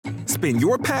Spin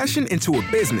your passion into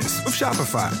a business with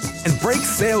Shopify and break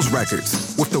sales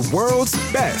records with the world's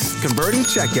best converting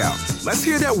checkout. Let's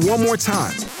hear that one more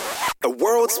time. The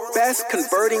world's best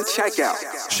converting checkout.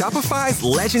 Shopify's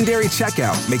legendary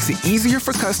checkout makes it easier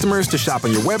for customers to shop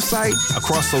on your website,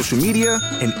 across social media,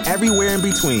 and everywhere in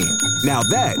between. Now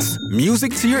that's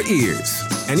music to your ears.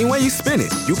 Any way you spin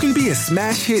it, you can be a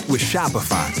smash hit with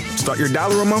Shopify. Start your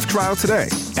 $1 a month trial today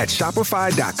at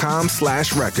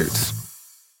shopify.com/records.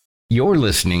 You're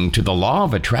listening to the Law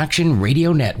of Attraction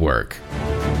Radio Network.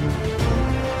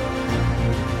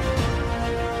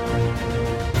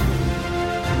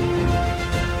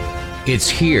 It's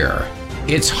here,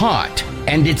 it's hot,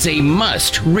 and it's a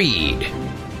must-read.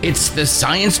 It's the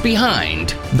science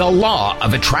behind the Law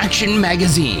of Attraction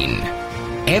magazine.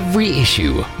 Every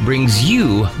issue brings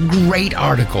you great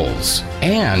articles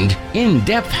and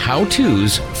in-depth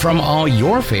how-tos from all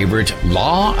your favorite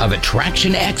Law of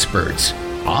Attraction experts,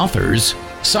 authors,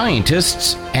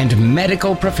 scientists, and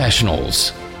medical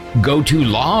professionals. Go to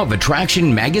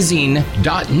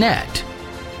lawofattractionmagazine.net.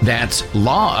 That's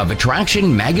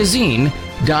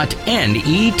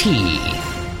lawofattractionmagazine.net.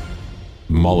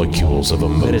 Molecules of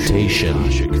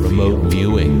Meditation, remote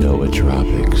viewing,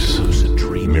 nootropics,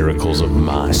 miracles of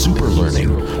mind, super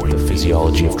learning, the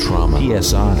physiology of trauma,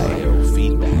 PSI,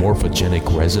 morphogenic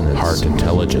resonance, heart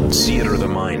intelligence, Theater of the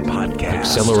Mind podcast,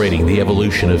 accelerating the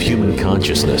evolution of human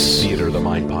consciousness. Theater of the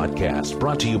Mind podcast,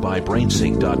 brought to you by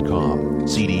BrainSync.com.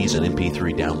 CDs and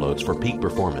MP3 downloads for peak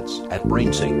performance at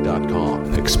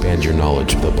BrainSync.com. Expand your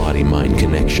knowledge of the body-mind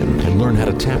connection and learn how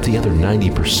to tap the other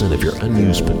 90% of your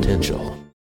unused potential.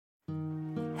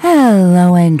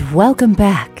 Hello and welcome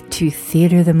back to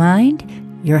Theater of the Mind.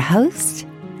 Your host,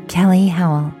 Kelly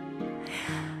Howell.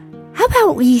 How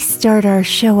about we start our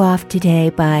show off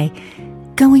today by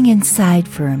going inside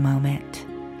for a moment?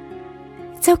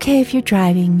 It's okay if you're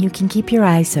driving. You can keep your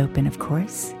eyes open, of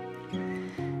course.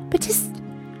 But just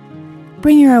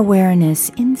bring your awareness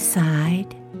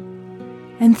inside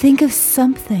and think of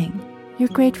something you're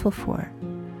grateful for.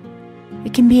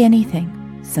 It can be anything.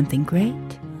 Something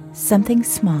great, something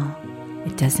small.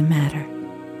 It doesn't matter.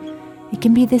 It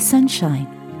can be the sunshine.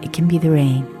 It can be the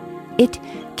rain. It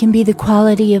can be the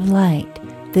quality of light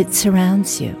that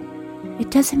surrounds you.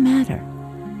 It doesn't matter.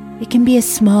 It can be a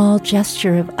small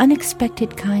gesture of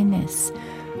unexpected kindness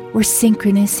or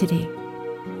synchronicity.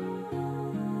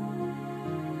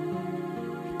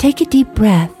 Take a deep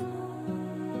breath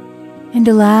and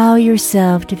allow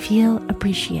yourself to feel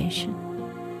appreciation.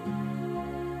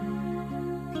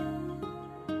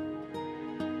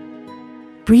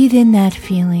 Breathe in that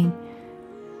feeling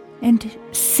and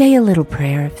say a little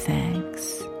prayer of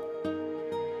thanks.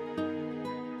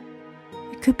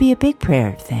 It could be a big prayer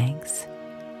of thanks,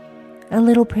 a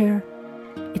little prayer.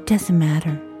 It doesn't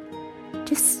matter.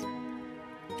 Just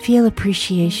feel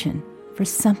appreciation for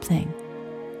something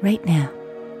right now.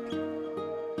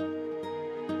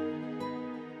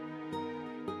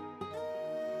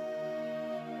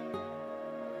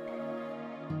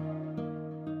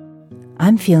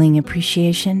 I'm feeling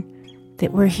appreciation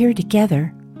that we're here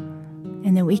together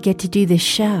and that we get to do this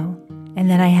show and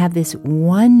that I have this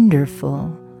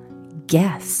wonderful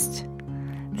guest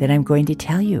that I'm going to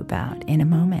tell you about in a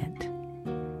moment.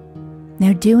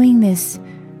 Now, doing this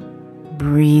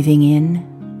breathing in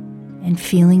and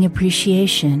feeling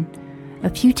appreciation a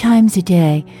few times a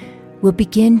day will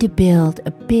begin to build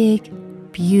a big,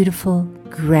 beautiful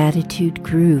gratitude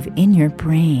groove in your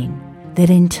brain that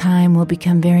in time will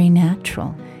become very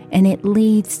natural, and it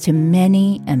leads to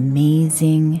many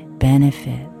amazing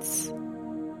benefits.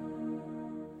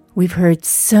 We've heard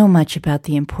so much about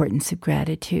the importance of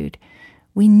gratitude.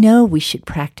 We know we should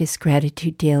practice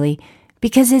gratitude daily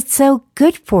because it's so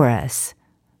good for us.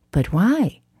 But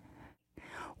why?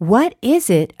 What is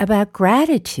it about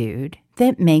gratitude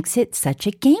that makes it such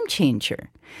a game changer?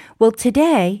 Well,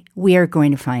 today we are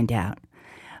going to find out.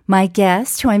 My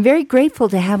guest, who I'm very grateful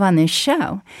to have on this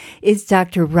show, is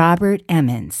Dr. Robert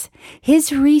Emmons.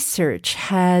 His research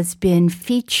has been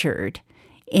featured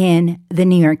in the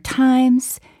New York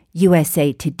Times,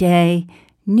 USA Today,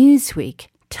 Newsweek,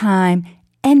 Time,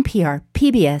 NPR,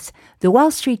 PBS, The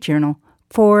Wall Street Journal,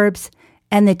 Forbes,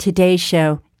 and The Today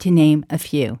Show, to name a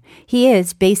few. He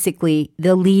is basically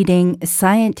the leading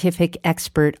scientific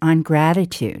expert on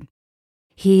gratitude.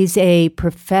 He's a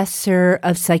professor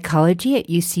of psychology at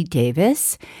UC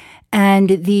Davis and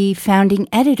the founding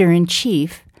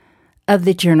editor-in-chief of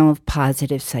the Journal of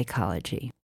Positive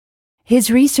Psychology. His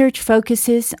research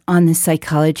focuses on the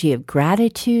psychology of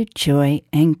gratitude, joy,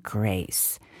 and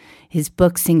grace. His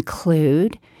books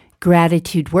include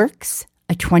Gratitude Works,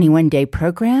 a 21-day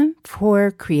program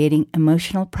for creating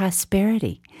emotional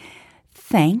prosperity.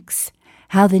 Thanks.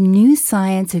 How the New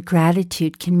Science of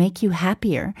Gratitude Can Make You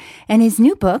Happier. And his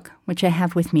new book, which I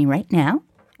have with me right now,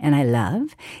 and I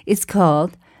love, is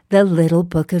called The Little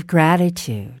Book of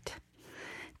Gratitude.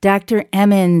 Dr.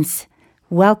 Emmons,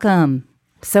 welcome.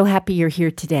 So happy you're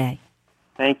here today.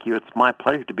 Thank you. It's my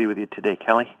pleasure to be with you today,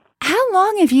 Kelly. How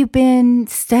long have you been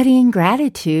studying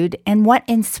gratitude, and what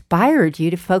inspired you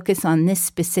to focus on this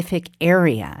specific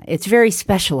area? It's very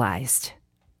specialized.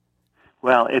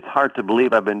 Well, it's hard to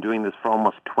believe I've been doing this for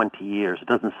almost 20 years. It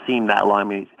doesn't seem that long. I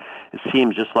mean, it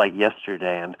seems just like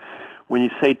yesterday. And when you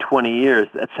say 20 years,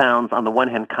 that sounds, on the one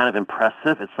hand, kind of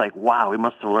impressive. It's like, wow, we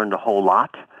must have learned a whole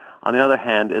lot. On the other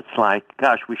hand, it's like,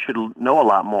 gosh, we should know a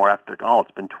lot more after,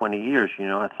 it's been 20 years,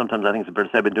 Sometimes I think it's better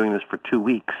to say I've been doing this for 2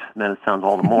 weeks, and then it sounds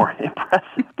all the more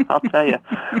impressive. I'll tell you.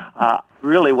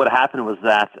 Really what happened was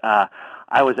that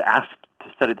I was asked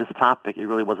to study this topic. It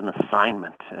really was an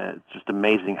assignment. It's just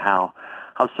amazing how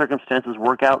circumstances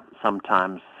work out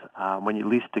sometimes when you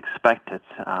least expect it.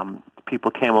 People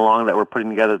came along that were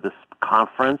putting together this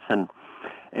conference,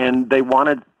 and they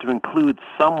wanted to include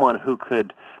someone who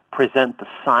could present the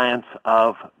science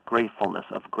of gratefulness,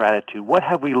 of gratitude. What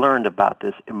have we learned about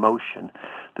this emotion,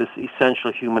 this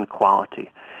essential human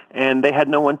quality? And they had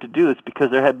no one to do this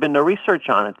because there had been no research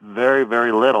on it, very,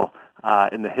 very little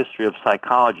in the history of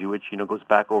psychology, which goes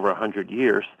back over 100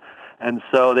 years. And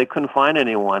so they couldn't find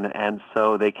anyone, and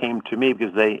so they came to me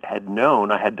because they had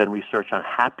known I had done research on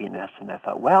happiness, and I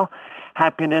thought, well,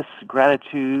 happiness,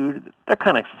 gratitude, they're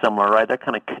kind of similar, right? They're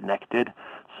kind of connected.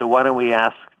 So why don't we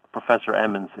ask Professor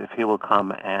Emmons if he will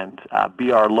come and be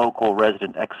our local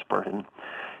resident expert. And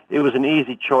it was an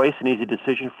easy choice, an easy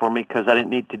decision for me because I didn't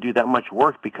need to do that much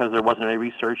work because there wasn't any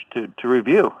research to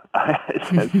review.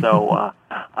 So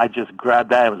I just grabbed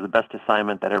that. It was the best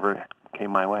assignment that ever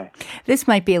came my way. This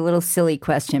might be a little silly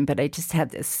question, but I just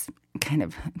had this kind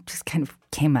of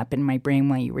came up in my brain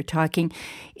while you were talking.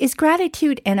 Is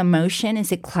gratitude an emotion?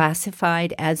 Is it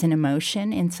classified as an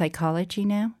emotion in psychology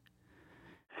now?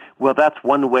 Well, that's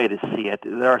one way to see it.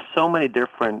 There are so many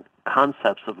different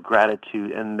concepts of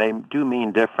gratitude, and they do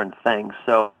mean different things.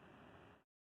 So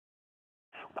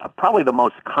probably the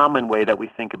most common way that we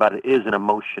think about it is an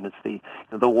emotion. It's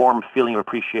the warm feeling of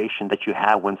appreciation that you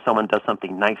have when someone does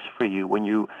something nice for you, when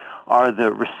you are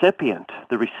the recipient,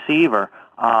 the receiver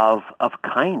of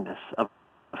kindness, of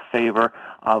a favor,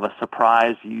 of a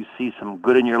surprise. You see some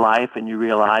good in your life, and you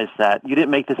realize that you didn't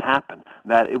make this happen,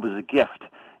 that it was a gift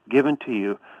given to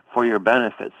you for your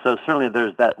benefit. So certainly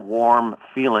there's that warm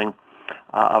feeling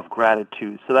of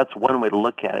gratitude. So that's one way to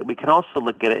look at it. We can also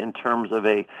look at it in terms of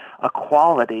a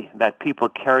quality that people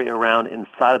carry around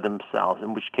inside of themselves,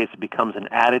 in which case it becomes an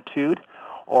attitude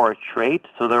or a trait.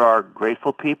 So there are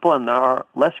grateful people and there are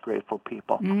less grateful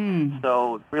people.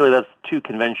 So really that's two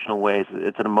conventional ways.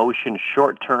 It's an emotion,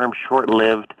 short-term,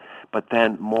 short-lived, but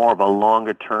then more of a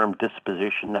longer-term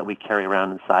disposition that we carry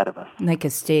around inside of us. Like a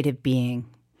state of being.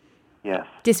 Yes.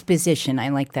 Disposition, I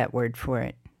like that word for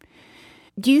it.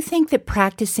 Do you think that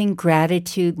practicing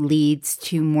gratitude leads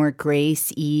to more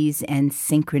grace, ease, and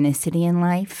synchronicity in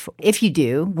life? If you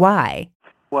do, why?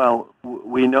 Well,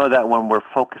 we know that when we're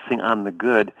focusing on the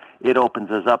good, it opens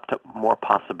us up to more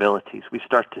possibilities. We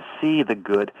start to see the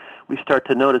good. We start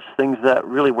to notice things that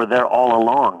really were there all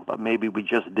along, but maybe we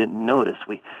just didn't notice.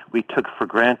 We took for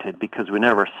granted because we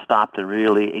never stopped and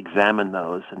really examined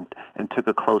those and took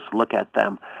a close look at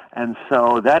them. And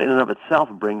so that in and of itself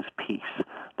brings peace.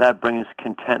 That brings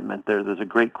contentment. There's a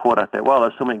great quote out there. Well,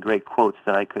 there's so many great quotes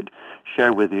that I could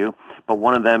share with you, but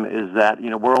one of them is that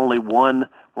we're only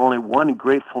one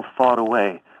grateful thought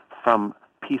away from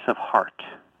peace of heart.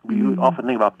 We often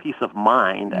think about peace of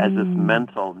mind as this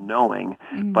mental knowing,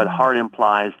 but heart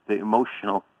implies the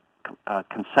emotional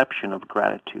conception of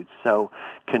gratitude. So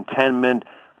contentment,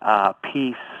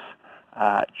 peace,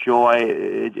 joy,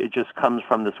 it just comes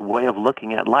from this way of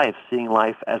looking at life, seeing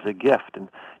life as a gift. And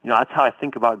that's how I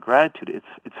think about gratitude.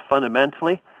 It's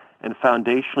fundamentally and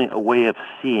foundationally a way of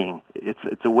seeing.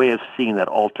 It's a way of seeing that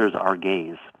alters our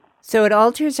gaze. So it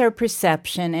alters our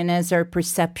perception, and as our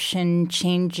perception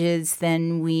changes,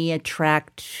 then we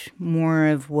attract more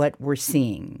of what we're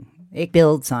seeing. It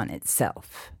builds on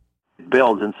itself. It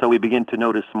builds, and so we begin to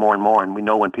notice more and more, and we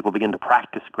know when people begin to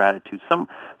practice gratitude. Some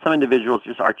individuals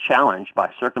just are challenged by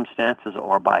circumstances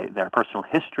or by their personal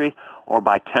history or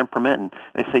by temperament, and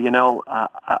they say,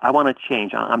 I want to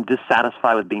change. I'm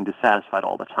dissatisfied with being dissatisfied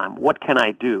all the time. What can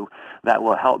I do that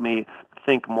will help me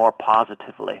think more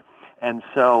positively? And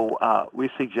so we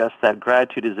suggest that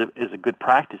gratitude is a good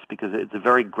practice because it's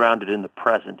very grounded in the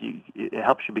present. It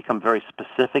helps you become very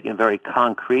specific and very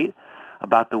concrete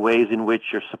about the ways in which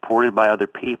you're supported by other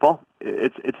people.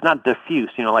 It's not diffuse,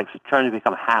 like trying to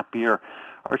become happier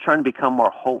or trying to become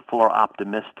more hopeful or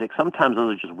optimistic. Sometimes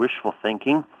those are just wishful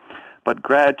thinking, but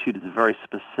gratitude is very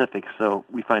specific, so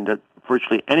we find that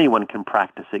virtually anyone can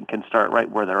practice it and can start right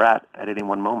where they're at any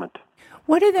one moment.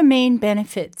 What are the main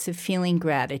benefits of feeling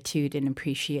gratitude and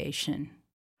appreciation?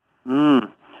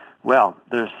 Well,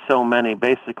 there's so many.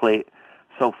 Basically,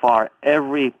 so far,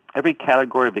 every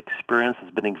category of experience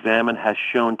has been examined, has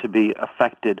shown to be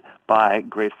affected by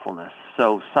gratefulness.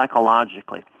 So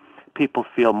psychologically, people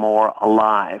feel more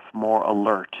alive, more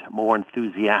alert, more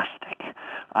enthusiastic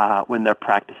when they're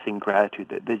practicing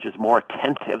gratitude. They're just more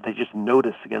attentive. They just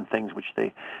notice, again, things which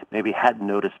they maybe hadn't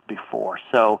noticed before.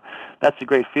 So that's a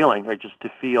great feeling, right? Just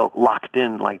to feel locked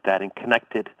in like that and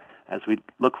connected as we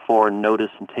look for and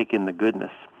notice and take in the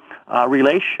goodness.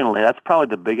 Relationally, that's probably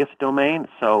the biggest domain.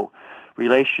 So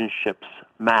relationships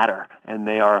matter, and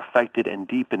they are affected and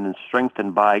deepened and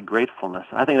strengthened by gratefulness.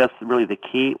 I think that's really the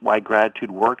key why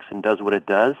gratitude works and does what it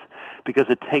does, because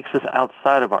it takes us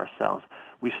outside of ourselves.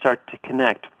 We start to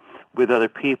connect with other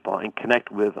people and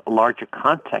connect with a larger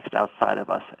context outside of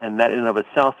us, and that in and of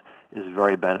itself is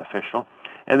very beneficial.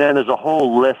 And then there's a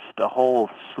whole list, a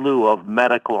whole slew of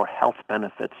medical or health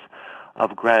benefits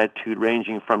of gratitude,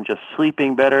 ranging from just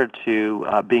sleeping better to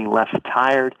being less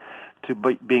tired, to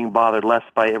being bothered less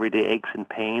by everyday aches and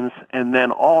pains. And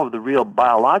then all of the real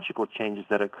biological changes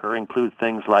that occur include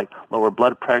things like lower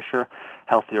blood pressure,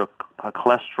 healthier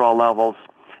cholesterol levels,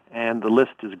 and the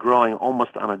list is growing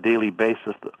almost on a daily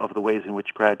basis of the ways in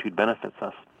which gratitude benefits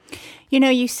us.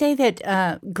 You say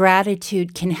that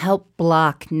gratitude can help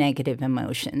block negative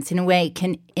emotions. In a way, it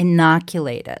can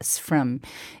inoculate us from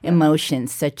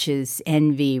emotions such as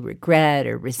envy, regret,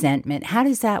 or resentment. How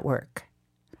does that work?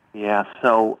 Yeah,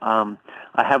 so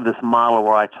I have this model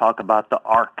where I talk about the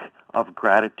arc of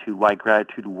gratitude, why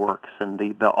gratitude works. And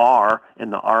the R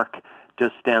in the arc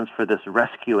just stands for this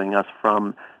rescuing us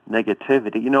from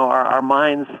negativity. Our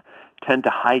minds tend to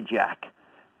hijack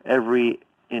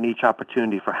in each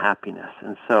opportunity for happiness.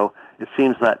 And so it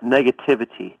seems that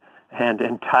negativity and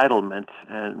entitlement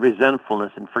and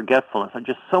resentfulness and forgetfulness are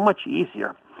just so much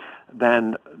easier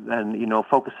than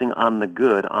focusing on the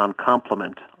good, on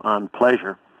compliment, on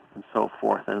pleasure, and so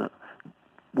forth. And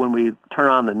when we turn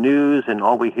on the news and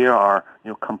all we hear are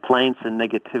complaints and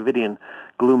negativity and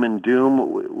gloom and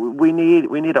doom, we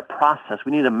need a process,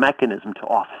 we need a mechanism to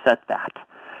offset that.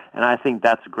 And I think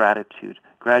that's gratitude.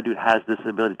 Gratitude has this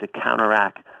ability to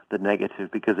counteract the negative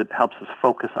because it helps us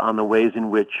focus on the ways in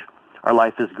which our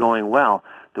life is going well,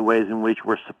 the ways in which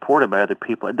we're supported by other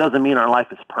people. It doesn't mean our life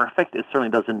is perfect. It certainly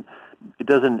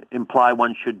doesn't imply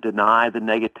one should deny the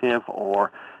negative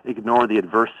or ignore the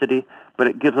adversity, but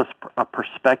it gives us a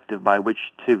perspective by which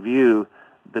to view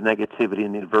the negativity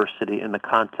and the adversity in the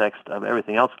context of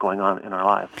everything else going on in our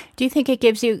lives. Do you think it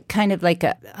gives you kind of like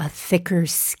a thicker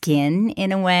skin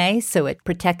in a way, so it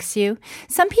protects you?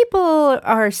 Some people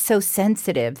are so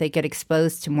sensitive, they get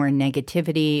exposed to more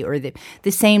negativity or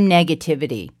the same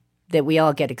negativity that we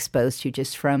all get exposed to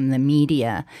just from the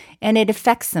media, and it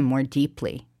affects them more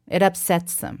deeply. It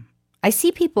upsets them. I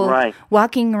see people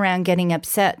walking around getting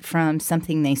upset from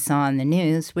something they saw on the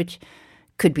news, which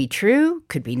could be true,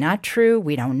 could be not true.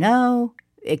 We don't know.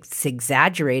 It's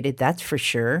exaggerated, that's for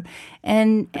sure.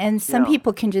 And some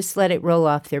people can just let it roll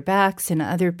off their backs, and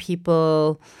other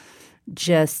people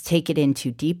just take it in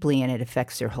too deeply, and it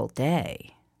affects their whole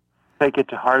day. Take it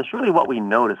to heart. It's really what we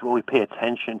notice, what we pay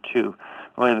attention to.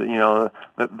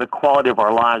 The quality of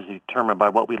our lives is determined by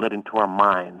what we let into our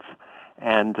minds.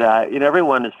 And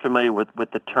everyone is familiar with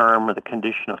the term or the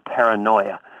condition of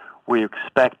paranoia, where you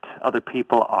expect other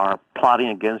people are plotting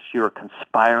against you or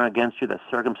conspiring against you, that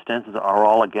circumstances are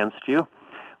all against you.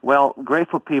 Well,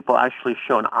 grateful people actually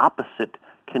show an opposite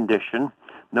condition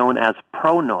known as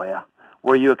pronoia,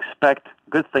 where you expect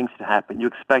good things to happen. You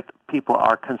expect people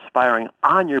are conspiring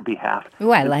on your behalf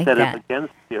instead of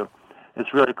against you.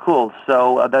 It's really cool.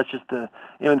 So that's just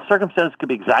and circumstances could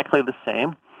be exactly the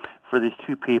same for these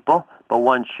two people, but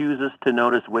one chooses to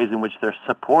notice ways in which they're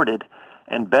supported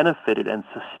and benefited and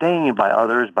sustained by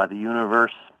others, by the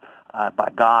universe,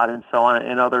 by God, and so on.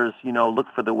 And others, look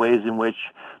for the ways in which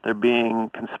they're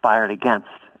being conspired against.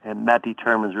 And that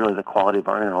determines really the quality of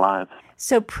our inner lives.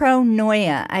 So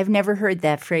pronoia, I've never heard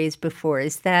that phrase before.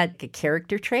 Is that a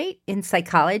character trait in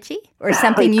psychology or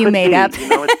something you made up?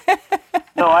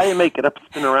 No, I didn't make it up.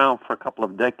 It's been around for a couple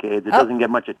of decades. It doesn't get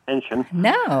much attention.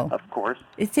 No. Of course.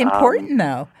 It's important,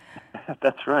 though.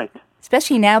 That's right.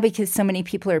 especially now because so many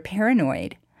people are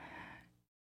paranoid.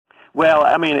 Well,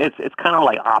 I mean, it's kind of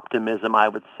like optimism, I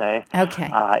would say. Okay.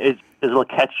 It's a little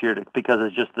catchier because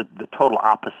it's just the total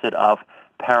opposite of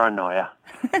paranoia.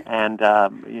 And,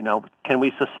 can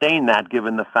we sustain that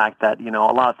given the fact that, a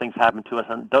lot of things happen to us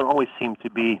and don't always seem to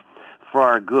be for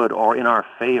our good or in our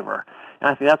favor. And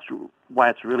I think that's why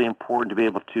it's really important to be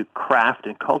able to craft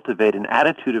and cultivate an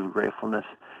attitude of gratefulness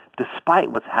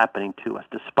despite what's happening to us,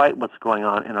 despite what's going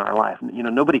on in our life.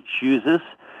 Nobody chooses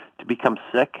to become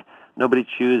sick. Nobody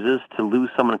chooses to lose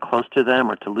someone close to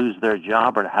them or to lose their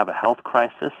job or to have a health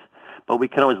crisis. But we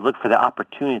can always look for the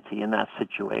opportunity in that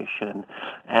situation.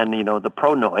 And the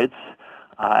pronoids,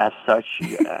 as such,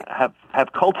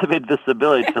 have cultivated this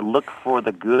ability to look for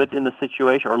the good in the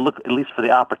situation or look at least for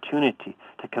the opportunity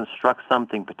to construct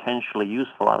something potentially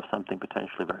useful out of something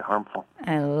potentially very harmful.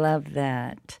 I love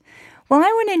that. Well, I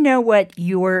want to know what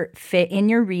in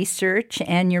your research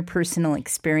and your personal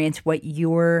experience, what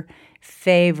your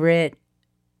favorite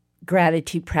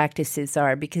gratitude practices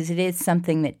are, because it is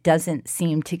something that doesn't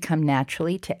seem to come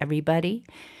naturally to everybody.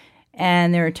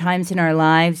 And there are times in our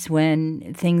lives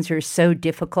when things are so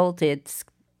difficult, it's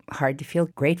hard to feel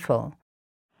grateful.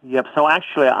 Yep. So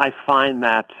actually, I find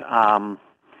that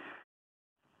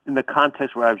in the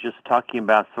context where I was just talking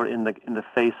about, sort of in the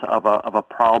face of a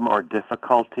problem or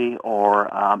difficulty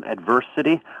or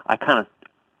adversity, I kind of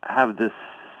have this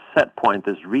set point,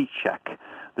 this recheck,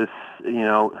 this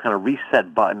kind of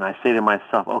reset button. I say to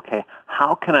myself, okay,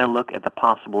 how can I look at the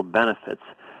possible benefits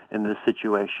in this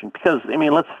situation? Because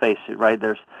let's face it, right?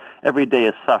 There's every day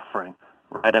is suffering,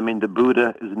 right? The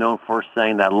Buddha is known for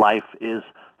saying that life is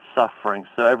suffering.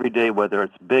 So every day, whether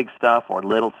it's big stuff or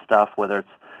little stuff, whether it's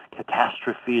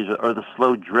catastrophes or the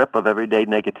slow drip of everyday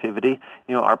negativity,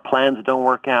 our plans don't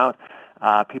work out.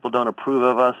 People don't approve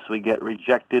of us. We get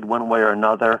rejected one way or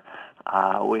another.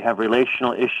 We have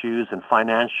relational issues and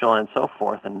financial and so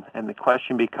forth. And the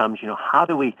question becomes, how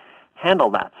do we handle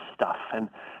that stuff?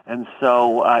 And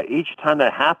so each time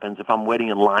that happens, if I'm waiting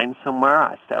in line somewhere,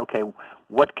 I say, okay,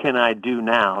 what can I do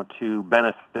now to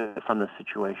benefit from this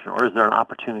situation? Or is there an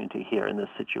opportunity here in this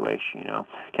situation?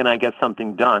 Can I get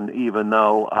something done even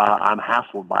though I'm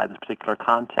hassled by this particular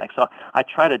context? So I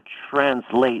try to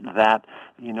translate that,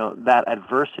 that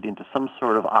adversity into some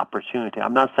sort of opportunity.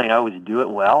 I'm not saying I always do it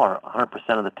well or 100%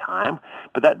 of the time,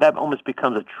 but that almost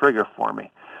becomes a trigger for me.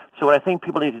 So what I think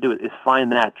people need to do is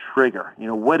find that trigger.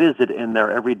 What is it in their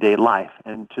everyday life?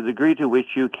 And to the degree to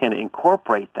which you can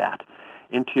incorporate that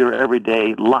into your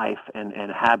everyday life and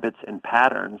habits and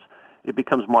patterns, it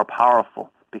becomes more powerful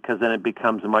because then it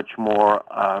becomes much more,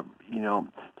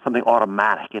 something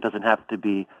automatic. It doesn't have to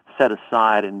be set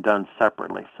aside and done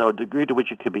separately. So the degree to which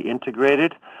it could be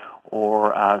integrated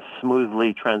or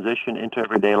smoothly transition into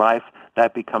everyday life,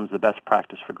 that becomes the best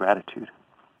practice for gratitude.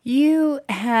 You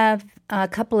have a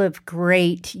couple of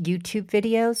great YouTube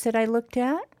videos that I looked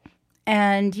at,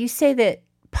 and you say that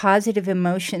positive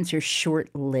emotions are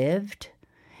short-lived.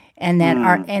 And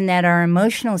that our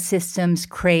emotional systems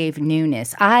crave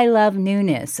newness. I love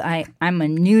newness. I'm a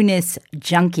newness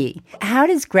junkie. How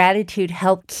does gratitude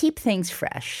help keep things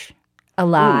fresh,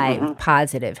 alive,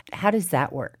 positive? How does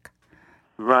that work?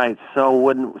 Right. So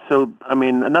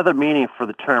another meaning for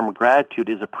the term gratitude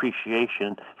is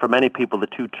appreciation. For many people, the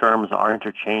two terms are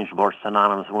interchangeable or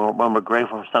synonymous. When we're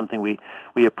grateful for something,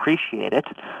 we appreciate it.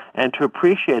 And to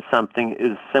appreciate something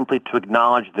is simply to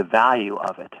acknowledge the value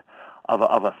of it.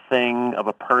 Of a thing, of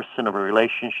a person, of a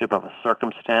relationship, of a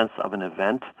circumstance, of an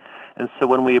event. And so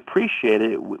when we appreciate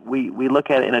it, we look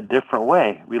at it in a different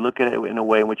way. We look at it in a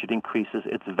way in which it increases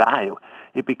its value.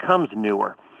 It becomes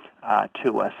newer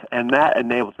to us, and that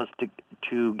enables us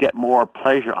to get more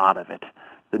pleasure out of it.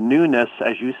 The newness,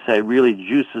 as you say, really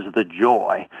juices the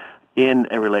joy in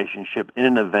a relationship, in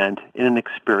an event, in an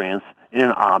experience, in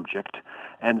an object.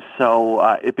 And so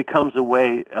it becomes a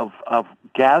way of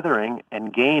gathering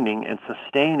and gaining and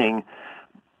sustaining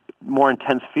more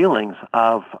intense feelings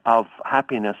of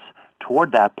happiness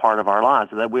toward that part of our lives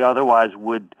that we otherwise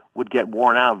would get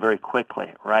worn out very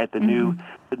quickly, right? The new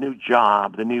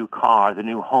job, the new car, the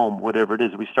new home, whatever it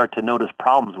is, we start to notice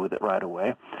problems with it right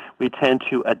away. We tend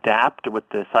to adapt, what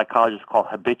the psychologists call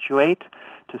habituate,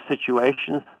 to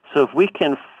situations. So if we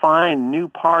can find new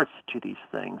parts to these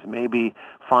things, maybe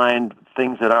find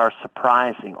things that are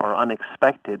surprising or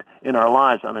unexpected in our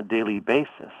lives on a daily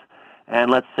basis,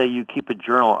 and let's say you keep a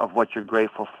journal of what you're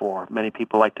grateful for. Many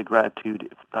people like to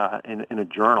gratitude in a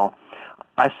journal.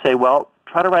 I say, well,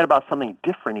 try to write about something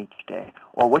different each day,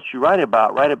 or what you write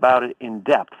about it in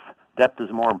depth. Depth is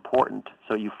more important,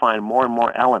 so you find more and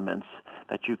more elements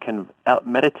that you can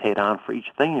meditate on for each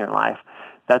thing in your life.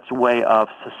 that's a way of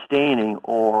sustaining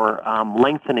or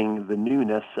lengthening the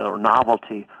newness or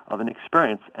novelty of an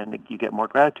experience, and you get more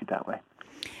gratitude that way.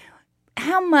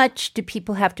 How much do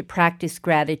people have to practice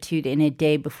gratitude in a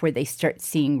day before they start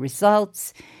seeing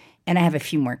results? And I have a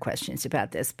few more questions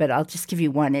about this, but I'll just give you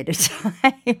one at a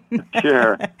time.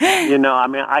 Sure.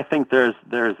 I think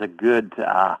there's a good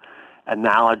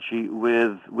analogy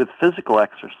with physical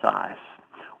exercise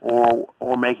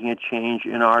or making a change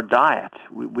in our diet.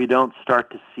 We don't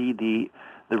start to see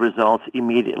the results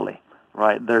immediately,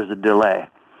 right? There's a delay.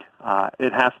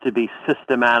 It has to be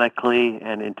systematically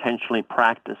and intentionally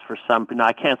practiced for some. Now,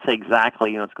 I can't say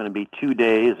exactly, it's going to be 2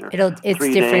 days or 3 days. It's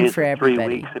different for or 3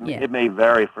 everybody. weeks. Yeah. It may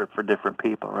vary for different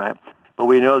people, right? But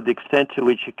we know the extent to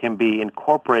which it can be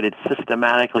incorporated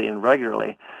systematically and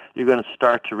regularly, you're going to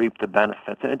start to reap the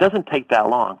benefits. And it doesn't take that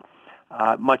long.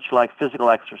 Much like physical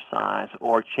exercise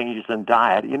or changes in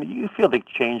diet, you feel the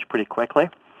change pretty quickly.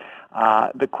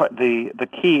 The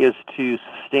key is to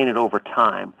sustain it over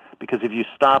time. Because if you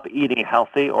stop eating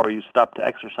healthy or you stop to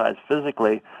exercise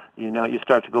physically, you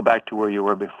start to go back to where you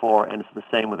were before, and it's the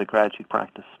same with the gratitude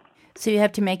practice. So you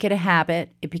have to make it a habit.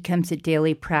 It becomes a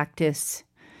daily practice,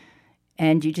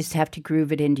 and you just have to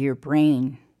groove it into your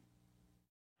brain.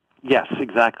 Yes,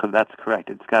 exactly. That's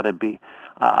correct. It's got to be,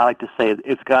 I like to say,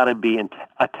 it's got to be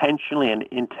attentionally and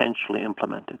intentionally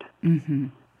implemented,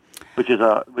 which is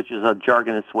a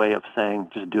jargonous way of saying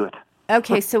just do it.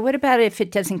 Okay, so what about if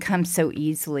it doesn't come so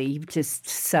easily? You've just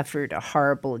suffered a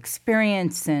horrible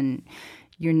experience and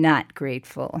you're not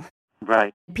grateful.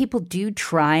 Right. People do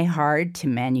try hard to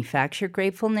manufacture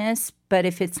gratefulness, but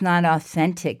if it's not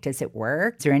authentic, does it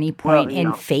work? Is there any point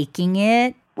in faking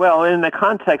it? Well, in the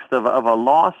context of a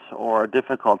loss or a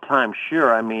difficult time,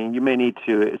 sure. I mean, you may need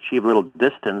to achieve a little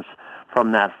distance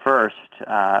from that first.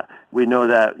 We know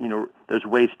that, there's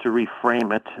ways to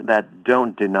reframe it that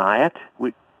don't deny it.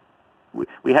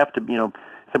 We have to,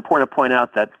 it's important to point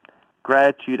out that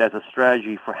gratitude as a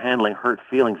strategy for handling hurt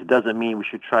feelings doesn't mean we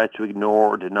should try to ignore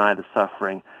or deny the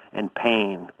suffering and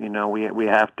pain. We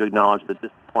have to acknowledge the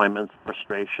disappointments,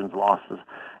 frustrations, losses,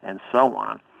 and so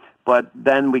on. But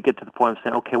then we get to the point of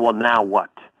saying, okay, well, now what?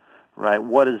 Right?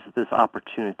 What is this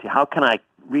opportunity? How can I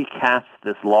recast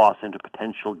this loss into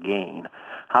potential gain?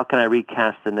 How can I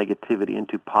recast the negativity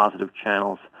into positive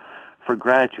channels for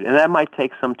gratitude? And that might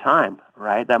take some time,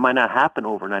 right? That might not happen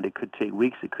overnight. It could take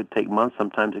weeks. It could take months.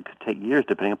 Sometimes it could take years,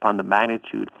 depending upon the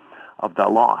magnitude of the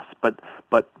loss. But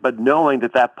knowing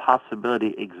that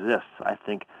possibility exists, I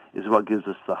think, is what gives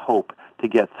us the hope to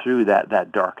get through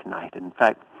that dark night. And in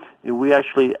fact, we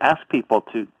actually ask people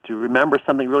to remember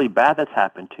something really bad that's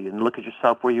happened to you and look at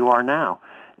yourself where you are now.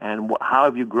 And how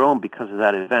have you grown because of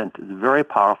that event? It's a very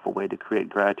powerful way to create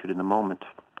gratitude in the moment.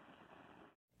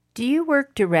 Do you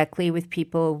work directly with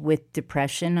people with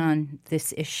depression on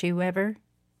this issue ever?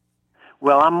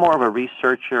 Well, I'm more of a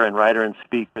researcher and writer and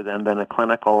speaker than a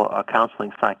clinical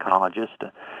counseling psychologist.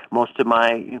 Most of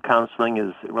my counseling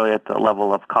is really at the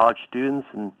level of college students,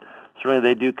 and certainly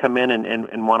they do come in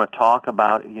and want to talk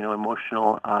about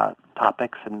emotional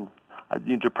topics and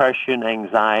depression,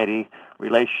 anxiety,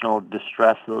 relational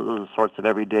distress. Those are sorts of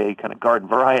everyday kind of garden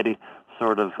variety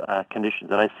sort of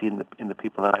conditions that I see in the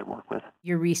people that I work with.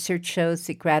 Your research shows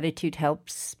that gratitude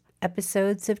helps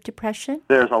episodes of depression?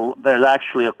 There's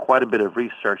actually quite a bit of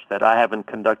research that I haven't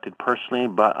conducted personally,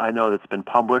 but I know that's been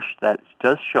published that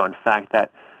does show, in fact,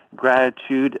 that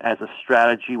gratitude as a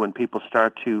strategy, when people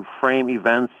start to frame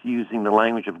events using the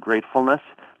language of gratefulness,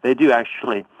 they do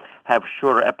actually have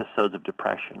shorter episodes of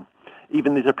depression.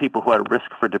 Even these are people who are at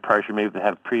risk for depression. Maybe they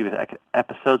have previous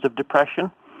episodes of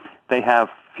depression. They have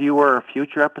fewer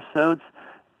future episodes.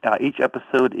 Each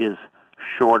episode is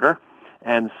shorter.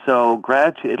 And so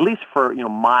gratitude, at least for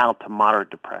mild to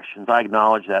moderate depressions, I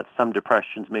acknowledge that some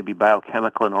depressions may be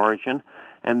biochemical in origin,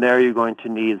 and there you're going to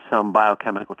need some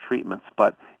biochemical treatments.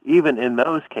 But even in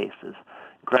those cases,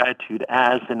 gratitude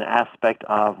as an aspect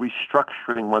of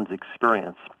restructuring one's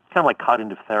experience, kind of like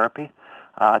cognitive therapy,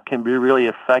 can be really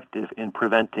effective in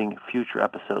preventing future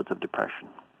episodes of depression.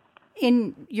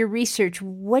 In your research,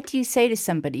 what do you say to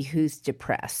somebody who's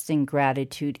depressed and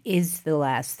gratitude is the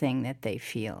last thing that they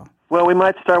feel? Well, we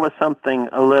might start with something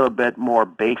a little bit more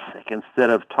basic. Instead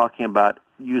of talking about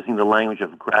using the language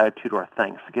of gratitude or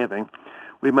thanksgiving,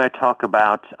 we might talk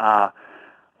about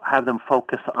have them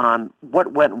focus on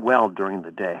what went well during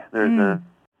the day. There's an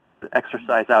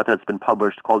exercise out there that's been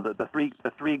published called the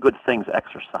three good things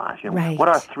exercise. Right. What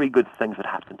are 3 good things that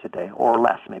happened today, or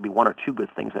less, maybe 1 or 2 good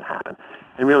things that happened,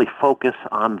 and really focus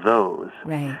on those.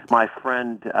 Right. My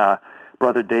friend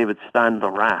brother David Stein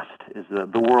the Rast is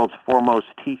the world's foremost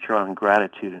teacher on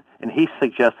gratitude, and he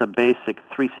suggests a basic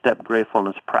 3-step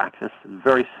gratefulness practice. It's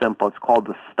very simple. It's called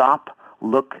the stop,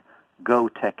 look, go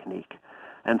technique.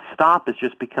 And stop is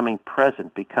just becoming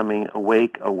present, becoming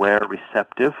awake, aware,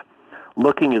 receptive.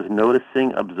 Looking is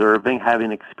noticing, observing,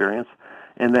 having experience.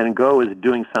 And then go is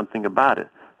doing something about it.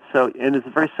 So, and it's a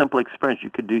very simple experience you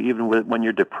could do even when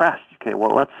you're depressed. Okay,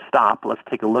 well, let's stop. Let's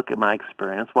take a look at my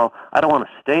experience. Well, I don't want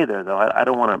to stay there, though. I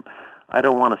don't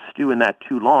want to stew in that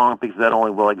too long because that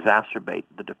only will exacerbate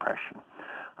the depression.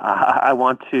 I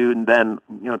want to then,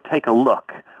 take a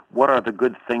look. What are the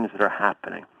good things that are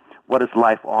happening? What is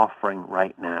life offering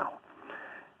right now?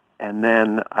 And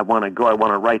then I want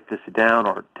to write this down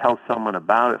or tell someone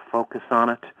about it, focus on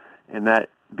it, and that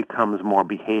becomes more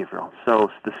behavioral. So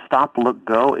the stop, look,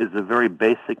 go is a very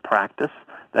basic practice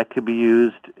that could be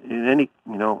used in any,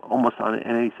 almost in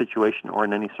any situation or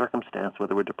in any circumstance,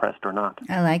 whether we're depressed or not.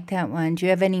 I like that one. Do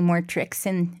you have any more tricks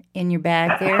in your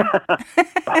bag there?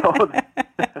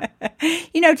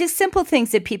 Just simple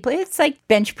things that people, it's like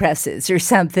bench presses or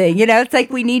something. It's like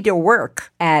we need to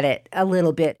work at it a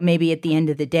little bit. Maybe at the end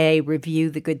of the day, review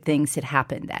the good things that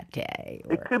happened that day.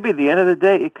 It could be the end of the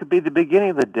day. It could be the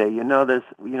beginning of the day. There's,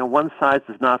 one size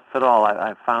does not fit all.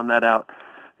 I found that out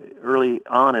early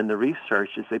on in the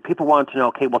research. Is that people want to know,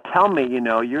 okay, well, tell me,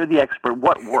 you're the expert.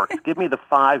 What works? Give me the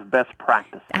 5 best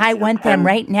practices. I want them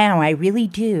right now. I really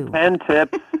do. 10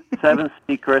 tips, 7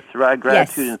 secrets, right?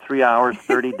 Gratitude in 3 hours,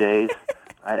 30 days,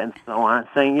 right? And so on.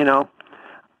 Saying,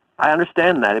 I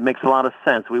understand that. It makes a lot of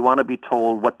sense. We want to be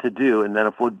told what to do. And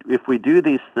then if we do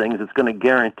these things, it's going to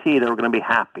guarantee that we're going to be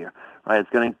happier, right? It's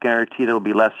going to guarantee that we'll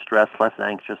be less stressed, less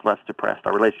anxious, less depressed.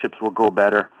 Our relationships will go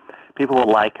better. People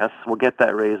will like us. We'll get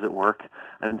that raise at work,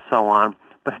 and so on.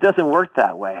 But it doesn't work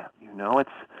that way.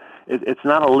 It's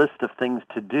not a list of things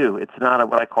to do. It's not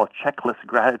what I call checklist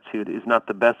gratitude. Is not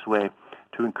the best way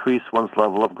to increase one's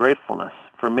level of gratefulness.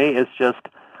 For me,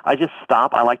 I just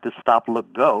stop. I like to stop,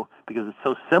 look, go because it's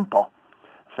so simple.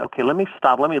 So, okay, let me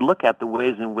stop. Let me look at the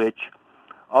ways in which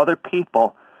other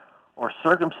people or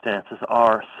circumstances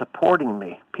are supporting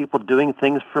me. People doing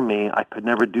things for me I could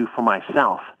never do for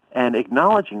myself. And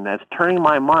acknowledging that, turning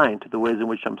my mind to the ways in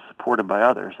which I'm supported by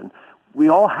others. And we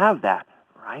all have that,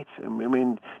 right? I mean, we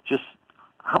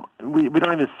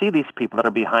don't even see these people that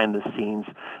are behind the scenes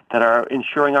that are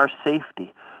ensuring our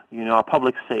safety, our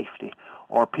public safety,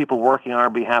 or people working on our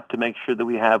behalf to make sure that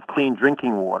we have clean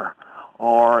drinking water,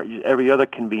 or every other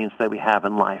convenience that we have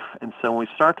in life. And so when we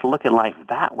start to look at life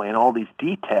that way and all these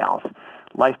details,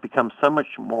 life becomes so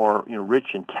much more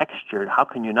rich and textured. How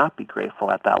can you not be grateful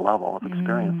at that level of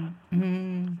experience?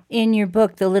 Mm-hmm. In your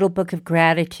book, The Little Book of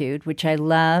Gratitude, which I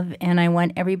love, and I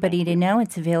want everybody to know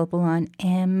it's available on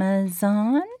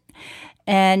Amazon,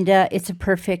 and it's a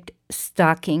perfect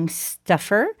stocking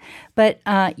stuffer. But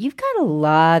you've got a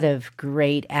lot of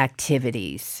great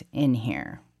activities in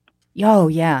here. Oh,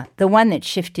 yeah. The one that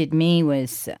shifted me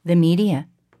was the media.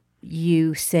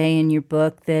 You say in your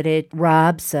book that it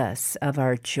robs us of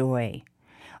our joy.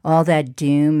 All that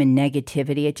doom and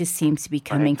negativity, it just seems to be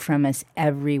coming from us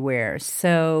everywhere.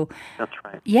 So that's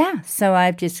right. Yeah, so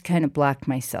I've just kind of blocked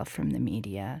myself from the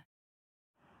media.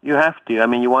 You have to. I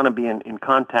mean, you want to be in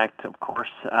contact, of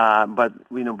course, but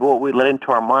what we let into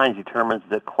our minds determines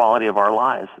the quality of our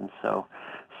lives, and so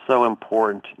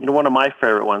important. One of my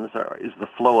favorite ones is the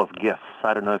flow of gifts.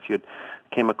 I don't know if you'd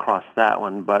came across that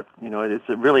one, but it's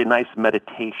a really nice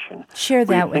meditation. Share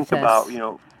that with us. Think about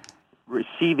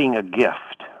receiving a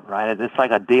gift, right? It's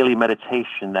like a daily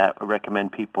meditation that I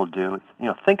recommend people do.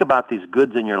 Think about these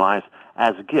goods in your life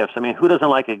as gifts. I mean, who doesn't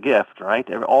like a gift, right?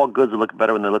 All goods look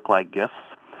better when they look like gifts,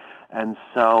 and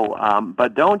so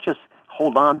but don't just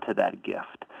hold on to that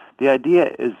gift. The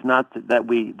idea is not that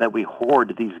we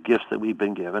hoard these gifts that we've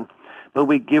been given, but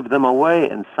we give them away,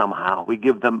 and somehow we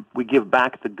give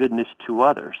back the goodness to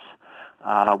others.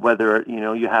 Whether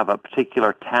you have a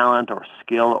particular talent or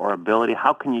skill or ability,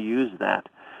 how can you use that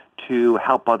to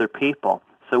help other people?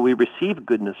 So we receive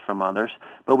goodness from others,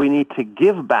 but we need to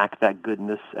give back that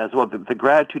goodness as well. The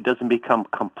gratitude doesn't become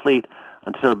complete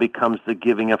until it becomes the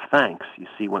giving of thanks. You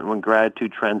see, when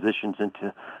gratitude transitions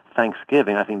into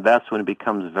thanksgiving, I think that's when it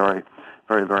becomes very,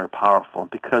 very, very powerful,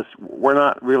 because we're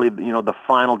not really, the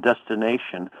final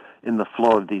destination in the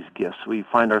flow of these gifts. We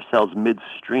find ourselves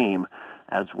midstream,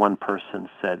 as one person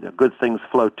said. Good things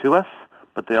flow to us,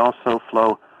 but they also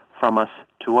flow from us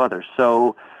to others.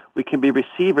 So we can be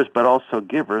receivers, but also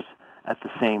givers at the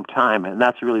same time, and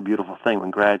that's a really beautiful thing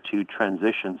when gratitude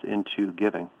transitions into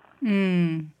giving.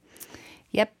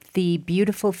 Yep, the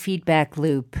beautiful feedback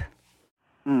loop.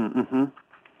 Mm-hmm.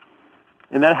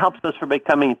 And that helps us from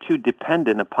becoming too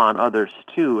dependent upon others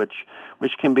too,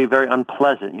 which can be very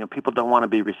unpleasant. You know, people don't want to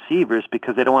be receivers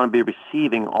because they don't want to be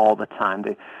receiving all the time.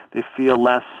 They feel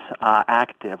less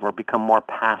active or become more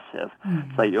passive.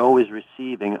 It's like you're always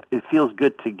receiving. It feels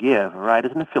good to give, right?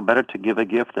 Doesn't it feel better to give a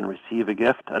gift than receive a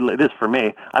gift? It is for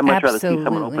me. I'd much rather see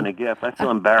someone open a gift. I feel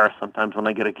embarrassed sometimes when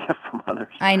I get a gift from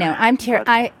others. I know.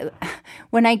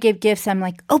 When I give gifts, I'm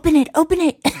like, open it.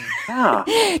 Yeah.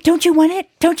 Don't you want it?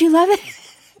 Don't you love it?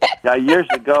 Yeah, years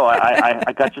ago,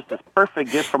 I got just this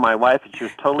perfect gift from my wife, and she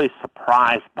was totally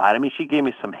surprised by it. I mean, she gave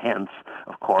me some hints,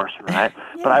 of course, right?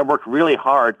 Yeah. But I worked really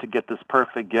hard to get this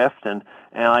perfect gift, and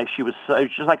it was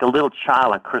just like a little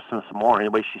child on Christmas morning.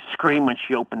 The way she screamed when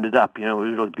she opened it up, you know, it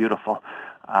was really beautiful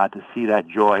to see that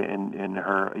joy in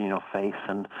her, you know, face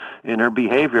and in her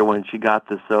behavior when she got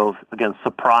this. So again,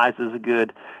 surprise is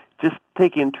good. Just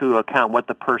take into account what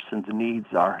the person's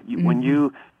needs are. When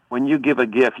you give a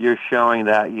gift, you're showing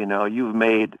that, you know, you've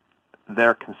made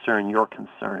their concern your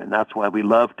concern. And that's why we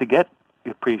love to get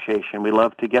appreciation. We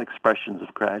love to get expressions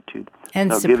of gratitude.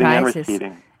 And so surprises. Giving and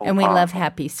receiving. And we love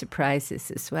happy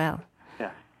surprises as well.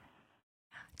 Yeah.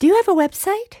 Do you have a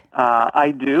website?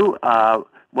 I do.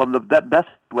 Well, the best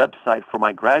website for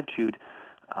my gratitude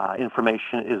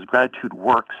information is Gratitude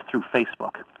Works through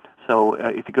Facebook. So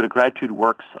if you go to Gratitude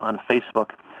Works on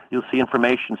Facebook, you'll see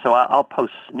information. So I'll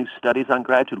post new studies on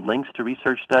gratitude, links to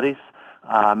research studies,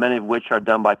 many of which are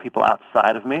done by people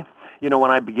outside of me. You know,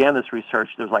 when I began this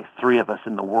research, there's like 3 of us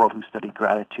in the world who study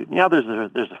gratitude. Now there's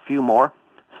a few more.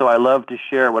 So I love to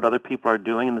share what other people are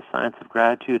doing in the science of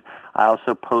gratitude. I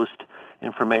also post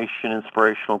information,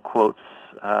 inspirational quotes,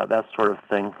 that sort of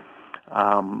thing.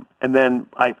 And then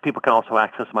people can also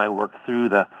access my work through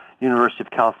the University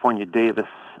of California, Davis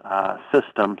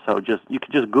system. So you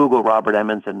can just Google Robert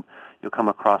Emmons and you'll come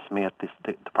across me at the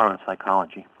Department of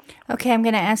Psychology. Okay, I'm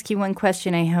going to ask you one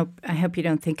question. I hope you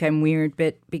don't think I'm weird,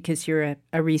 but because you're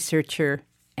a researcher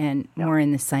and more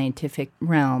in the scientific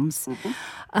realms.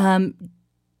 Mm-hmm.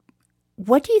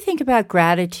 What do you think about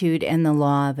gratitude and the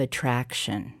law of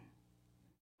attraction?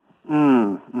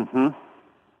 Mm-hmm.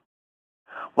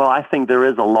 Well, I think there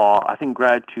is a law. I think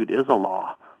gratitude is a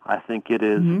law. I think it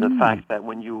is the fact that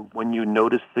when you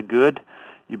notice the good,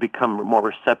 you become more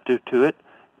receptive to it.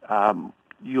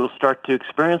 You'll start to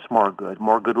experience more good.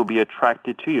 More good will be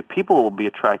attracted to you. People will be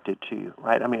attracted to you,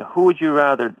 right? I mean, who would you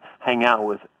rather hang out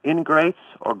with, ingrates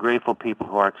or grateful people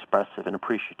who are expressive and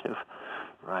appreciative,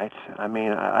 right? I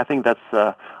mean, I think that's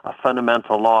a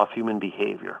fundamental law of human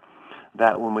behavior,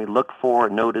 that when we look for,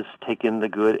 notice, take in the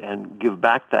good, and give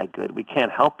back that good, we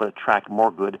can't help but attract more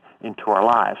good into our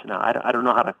lives. Now, I don't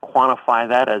know how to quantify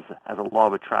that as a law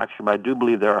of attraction, but I do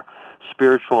believe there are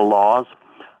spiritual laws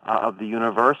of the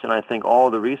universe, and I think all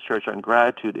the research on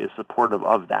gratitude is supportive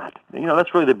of that. You know,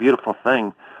 that's really the beautiful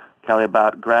thing, Kelly,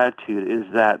 about gratitude,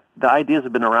 is that the ideas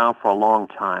have been around for a long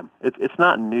time. It's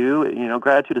not new. You know,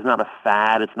 gratitude is not a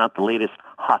fad. It's not the latest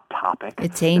hot topic.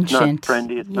 It's ancient. It's not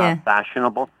trendy. It's not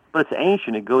fashionable. But it's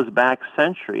ancient. It goes back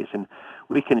centuries, and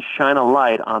we can shine a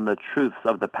light on the truths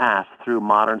of the past through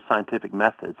modern scientific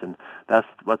methods, and that's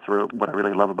what I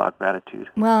really love about gratitude.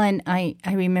 Well, and I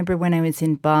remember when I was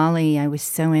in Bali, I was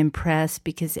so impressed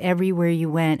because everywhere you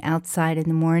went outside in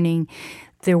the morning,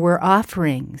 there were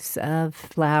offerings of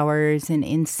flowers and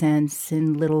incense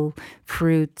and little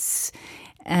fruits,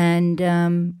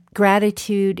 and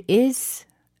gratitude is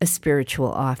a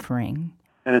spiritual offering.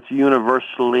 And it's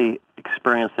universally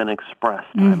experienced and expressed.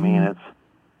 Mm-hmm. I mean, it's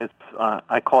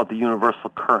I call it the universal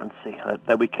currency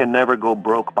that we can never go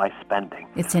broke by spending.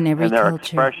 It's in every culture. And there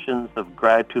culture. are expressions of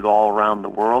gratitude all around the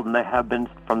world, and they have been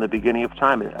from the beginning of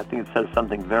time. I think it says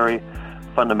something very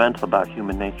fundamental about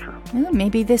human nature. Well,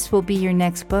 maybe this will be your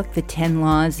next book, The 10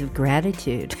 Laws of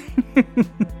Gratitude.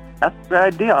 That's a good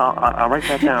idea. I'll write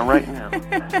that down right now.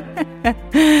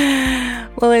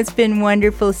 Well, it's been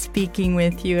wonderful speaking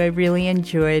with you. I really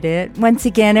enjoyed it. Once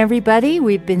again, everybody,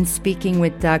 we've been speaking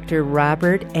with Dr.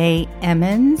 Robert A.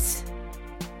 Emmons,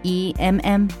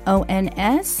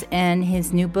 E-M-M-O-N-S, and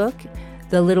his new book,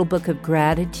 The Little Book of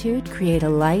Gratitude, Create a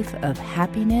Life of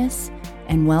Happiness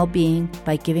and Well-Being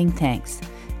by Giving Thanks.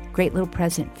 Great little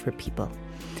present for people.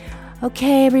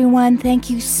 Okay, everyone, thank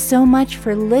you so much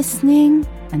for listening.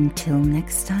 Until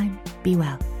next time, be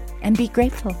well and be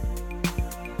grateful.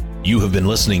 You have been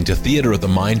listening to Theater of the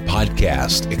Mind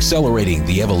podcast, accelerating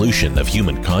the evolution of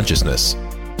human consciousness.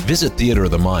 Visit Theater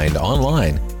of the Mind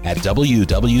online at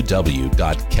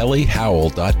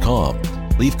www.kellyhowell.com.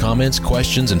 Leave comments,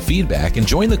 questions, and feedback, and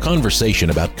join the conversation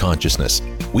about consciousness.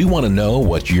 We want to know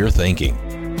what you're thinking.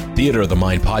 Theater of the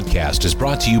Mind podcast is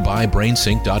brought to you by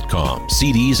BrainSync.com,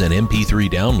 CDs and MP3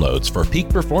 downloads for peak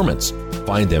performance.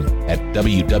 Find them at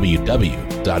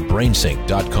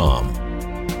www.brainsync.com.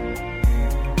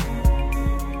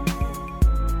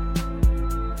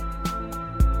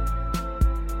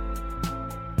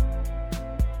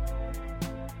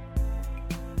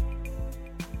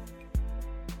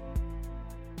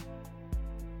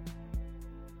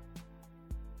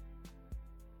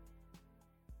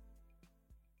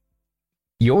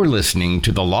 You're listening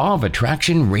to the Law of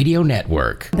Attraction Radio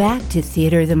Network. Back to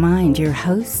Theater of the Mind, your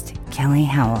host, Kelly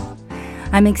Howell.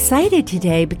 I'm excited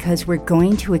today because we're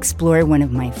going to explore one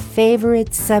of my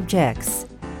favorite subjects,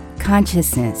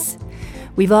 consciousness.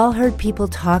 We've all heard people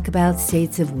talk about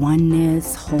states of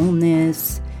oneness,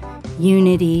 wholeness,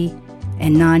 unity,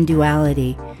 and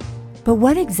non-duality. But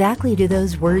what exactly do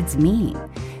those words mean?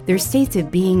 They're states of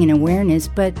being and awareness,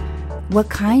 but what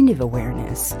kind of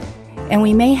awareness? And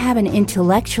we may have an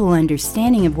intellectual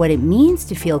understanding of what it means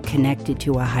to feel connected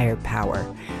to a higher power.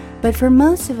 But for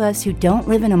most of us who don't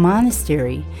live in a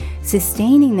monastery,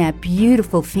 sustaining that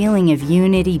beautiful feeling of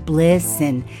unity, bliss,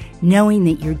 and knowing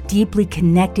that you're deeply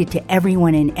connected to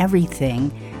everyone and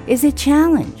everything is a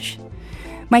challenge.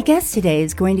 My guest today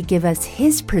is going to give us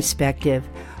his perspective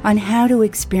on how to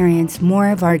experience more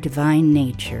of our divine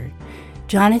nature.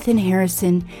 Jonathan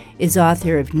Harrison is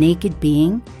author of Naked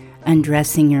Being,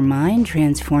 Undressing Your Mind,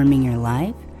 Transforming Your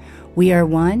Life, We Are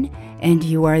One, and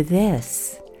You Are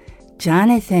This.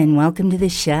 Jonathan, welcome to the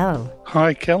show.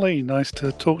 Hi, Kelly. Nice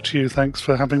to talk to you. Thanks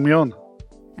for having me on.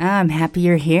 I'm happy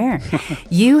you're here.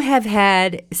 You have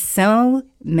had so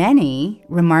many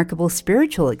remarkable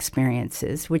spiritual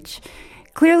experiences, which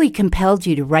clearly compelled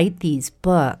you to write these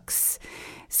books.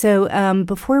 So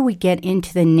before we get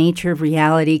into the nature of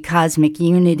reality, cosmic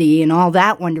unity, and all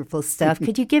that wonderful stuff,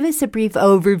 could you give us a brief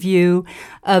overview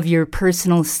of your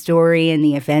personal story and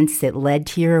the events that led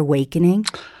to your awakening?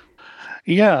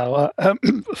 Yeah.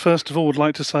 First of all, I'd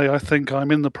like to say I think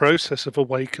I'm in the process of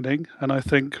awakening, and I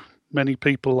think many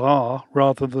people are,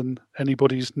 rather than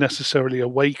anybody's necessarily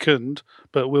awakened,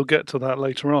 but we'll get to that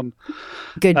later on.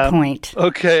 Good point.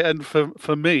 Okay, and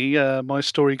for me, my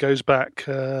story goes back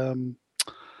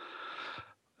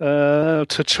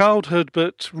to childhood,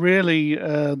 but really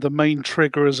the main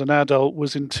trigger as an adult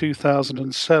was in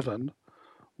 2007,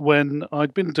 when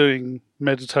I'd been doing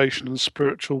meditation and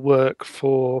spiritual work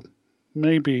for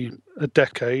maybe a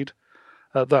decade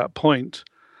at that point.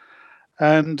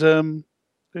 And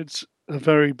it's a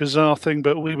very bizarre thing,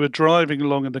 but we were driving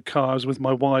along in the cars with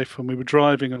my wife, and we were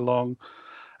driving along,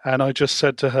 and I just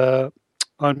said to her,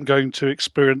 I'm going to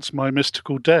experience my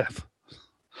mystical death.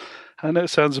 And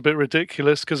it sounds a bit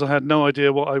ridiculous because I had no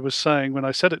idea what I was saying when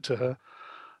I said it to her.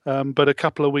 But a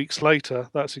couple of weeks later,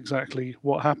 that's exactly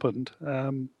what happened.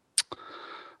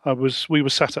 We were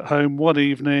sat at home one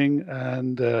evening,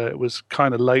 and it was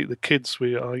kind of late. The kids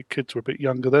were a bit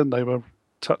younger then; they were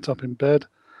tucked up in bed,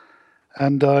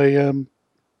 and I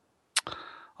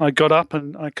got up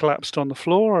and I collapsed on the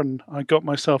floor, and I got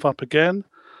myself up again,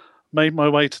 made my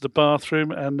way to the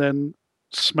bathroom, and then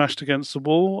smashed against the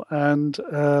wall, and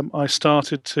I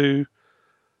started to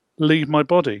leave my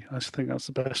body. I think that's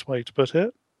the best way to put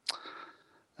it.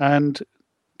 And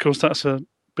of course, that's a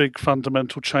big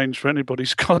fundamental change for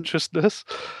anybody's consciousness.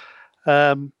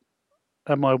 And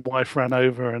my wife ran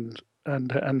over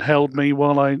and held me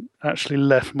while I actually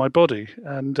left my body.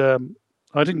 And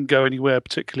I didn't go anywhere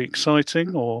particularly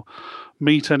exciting or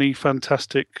meet any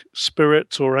fantastic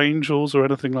spirits or angels or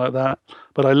anything like that,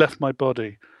 but I left my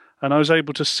body. And I was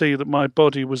able to see that my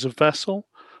body was a vessel.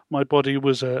 My body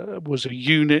was a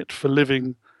unit for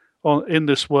living in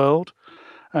this world,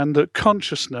 and that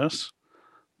consciousness,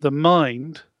 the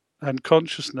mind and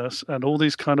consciousness and all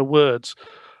these kind of words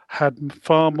had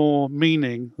far more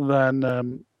meaning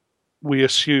than we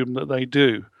assume that they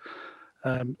do.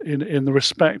 In the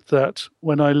respect that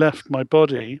when I left my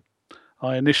body,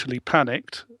 I initially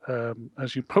panicked,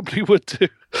 as you probably would do.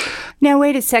 Now,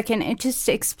 wait a second. Just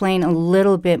to explain a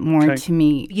little bit more to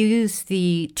me. You use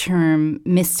the term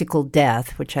mystical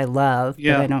death, which I love,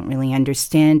 but I don't really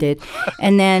understand it.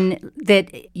 And then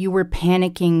that you were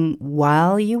panicking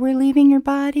while you were leaving your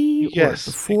body? Yes,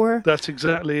 or before? That's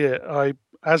exactly it.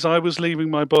 As I was leaving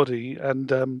my body,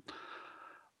 and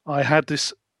I had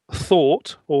this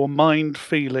thought or mind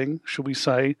feeling, should we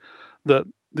say, that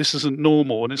this isn't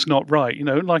normal and it's not right,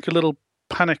 like a little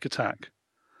panic attack.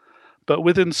 But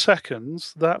within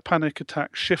seconds, that panic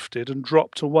attack shifted and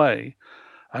dropped away,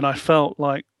 and I felt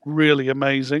like really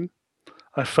amazing.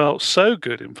 I felt so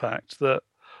good, in fact, that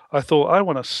I thought, I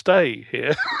want to stay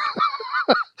here.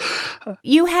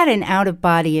 You had an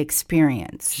out-of-body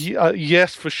experience.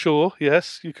 Yes, for sure.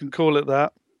 Yes, you can call it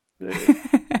that.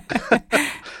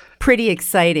 pretty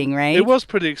exciting, right? It was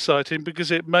pretty exciting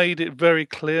because it made it very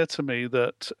clear to me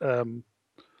that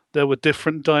there were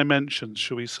different dimensions,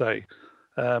 shall we say,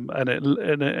 and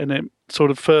it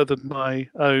sort of furthered my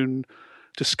own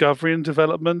discovery and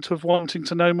development of wanting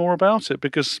to know more about it,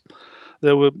 because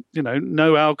there were,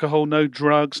 no alcohol, no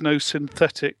drugs, no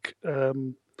synthetic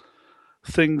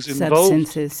things involved.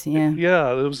 Substances, yeah.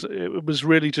 Yeah, it was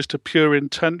really just a pure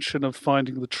intention of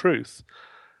finding the truth.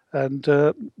 And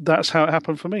that's how it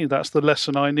happened for me. That's the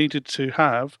lesson I needed to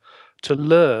have to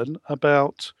learn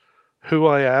about who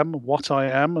I am, what I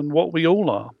am, and what we all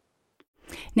are.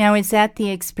 Now, is that the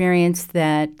experience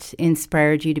that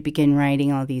inspired you to begin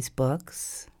writing all these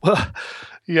books? Well,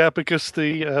 yeah, because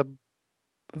that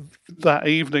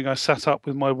evening I sat up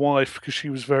with my wife because she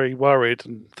was very worried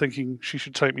and thinking she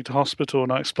should take me to hospital,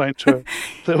 and I explained to her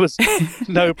there was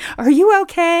no... Are you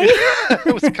okay?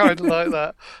 It was kind of like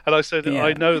that. And I said, Yeah.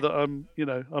 I know that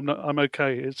I'm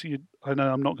okay. I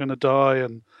know I'm not going to die.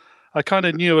 And I kind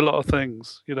of knew a lot of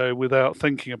things, without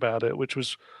thinking about it, which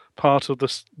was part of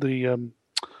the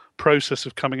process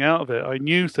of coming out of it. I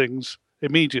knew things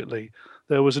immediately.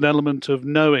 There was an element of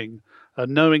knowing, a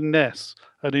knowingness,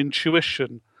 an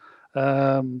intuition,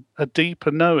 a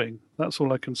deeper knowing. That's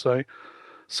all I can say.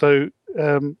 So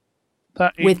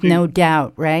that evening, with no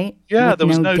doubt, right? yeah, with there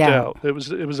was no doubt. It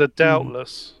was a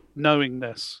doubtless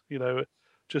knowingness.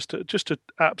 Just a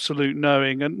absolute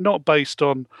knowing, and not based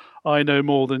on I know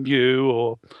more than you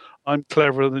or I'm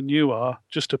cleverer than you are.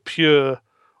 Just a pure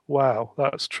wow,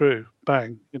 that's true.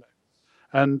 Bang,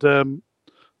 And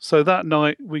so that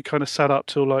night we kind of sat up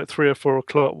till like 3 or 4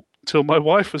 o'clock till my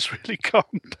wife was really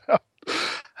calmed down,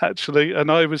 actually,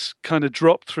 and I was kind of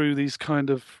dropped through these kind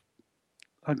of,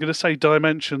 I'm going to say,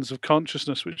 dimensions of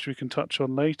consciousness, which we can touch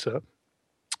on later,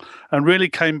 and really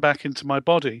came back into my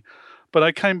body. But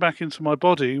I came back into my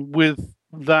body with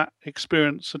that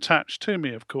experience attached to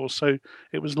me, of course. So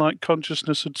it was like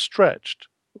consciousness had stretched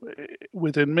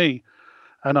within me,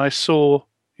 and I saw,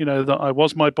 that I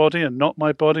was my body and not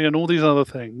my body and all these other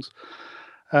things.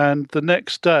 And the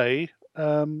next day,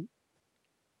 on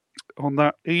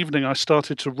that evening, I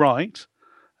started to write,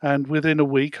 and within a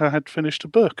week I had finished a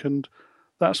book, and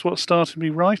that's what started me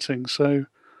writing. So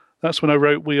that's when I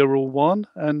wrote We Are All One,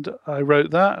 and I wrote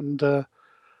that, and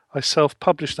I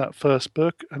self-published that first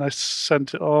book, and I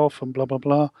sent it off, and blah, blah,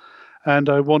 blah. And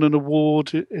I won an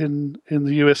award in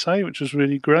the USA, which was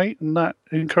really great, and that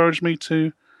encouraged me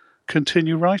to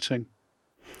continue writing.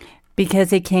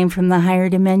 Because it came from the higher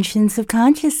dimensions of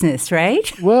consciousness,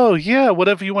 right? Well, yeah,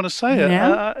 whatever you want to say.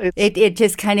 It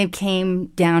just kind of came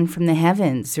down from the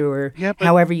heavens, or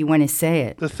however you want to say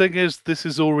it. The thing is, this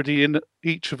is already in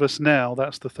each of us now.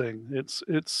 That's the thing.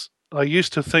 It's. I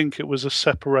used to think it was a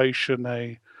separation,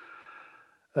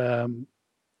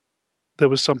 there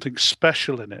was something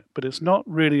special in it, but it's not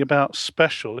really about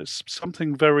special. It's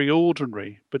something very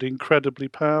ordinary, but incredibly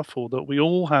powerful that we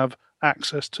all have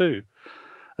access to.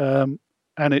 And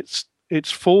it's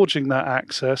forging that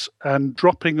access and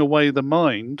dropping away the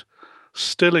mind,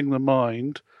 stilling the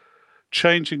mind,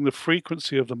 changing the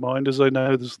frequency of the mind, as I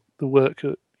know there's the work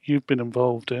that you've been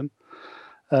involved in,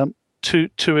 to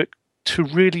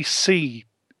really see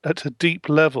at a deep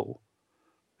level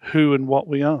who and what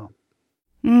we are.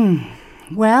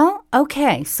 Well,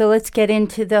 okay, so let's get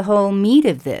into the whole meat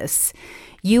of this.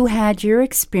 You had your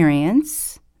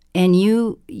experience, and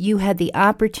you had the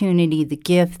opportunity, the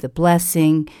gift, the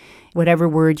blessing, whatever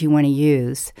word you want to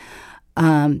use,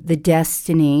 the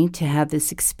destiny to have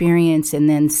this experience and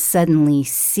then suddenly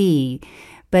see.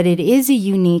 But it is a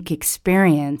unique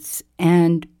experience,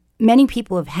 and many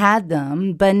people have had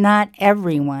them, but not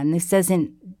everyone. This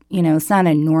doesn't, it's not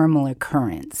a normal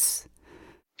occurrence.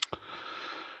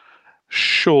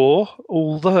 Sure,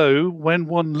 although when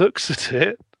one looks at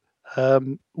it,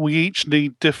 we each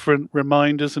need different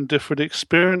reminders and different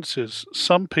experiences.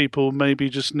 Some people maybe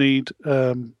just need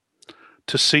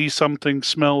to see something,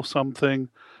 smell something,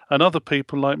 and other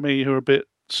people like me who are a bit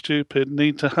stupid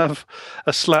need to have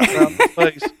a slap around the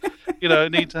face.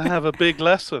 Need to have a big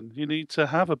lesson. You need to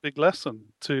have a big lesson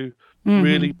to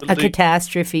really believe. A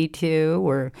catastrophe too,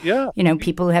 or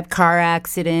people who have car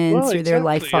accidents or their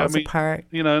life falls apart.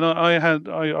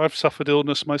 I've suffered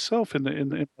illness myself in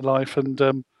my life,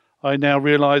 and I now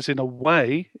realize in a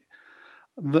way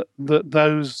that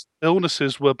those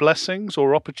illnesses were blessings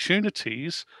or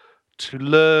opportunities to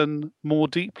learn more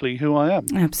deeply who I am.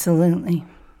 Absolutely.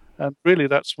 And really,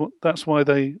 that's why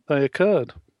they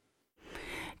occurred.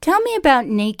 Tell me about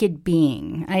Naked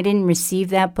Being. I didn't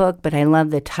receive that book, but I love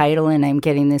the title, and I'm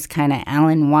getting this kind of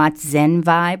Alan Watts Zen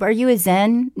vibe. Are you a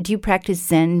Zen? Do you practice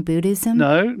Zen Buddhism?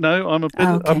 No, I'm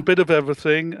a bit of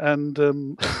everything, and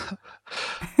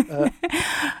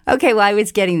okay, well, I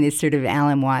was getting this sort of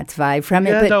Alan Watts vibe from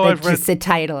it, but just the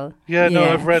title. Yeah,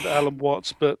 no, I've read Alan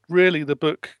Watts, but really that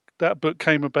book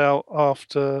came about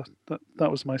after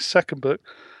that was my second book,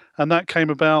 and that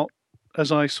came about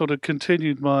as I sort of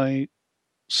continued my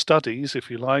studies,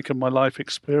 if you like, and my life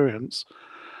experience,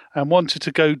 and wanted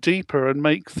to go deeper and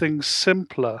make things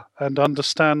simpler and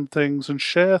understand things and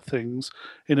share things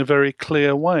in a very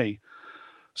clear way.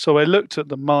 So I looked at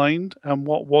the mind and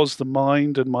what was the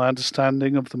mind and my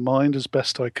understanding of the mind as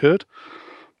best I could,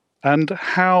 and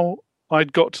how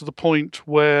I'd got to the point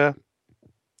where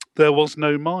there was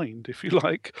no mind, if you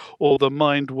like, or the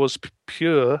mind was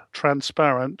pure,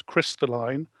 transparent,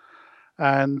 crystalline,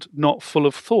 and not full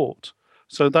of thought.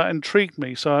 So that intrigued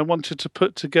me. So I wanted to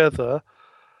put together,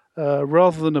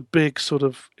 rather than a big sort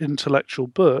of intellectual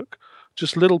book,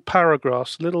 just little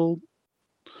paragraphs,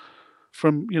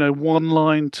 from 1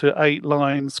 line to 8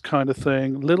 lines kind of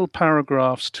thing, little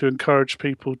paragraphs to encourage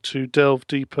people to delve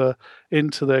deeper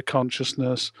into their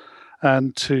consciousness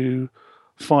and to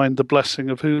find the blessing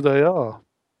of who they are.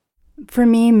 For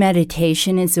me,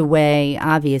 meditation is a way,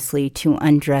 obviously, to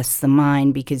undress the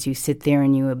mind, because you sit there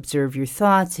and you observe your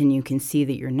thoughts and you can see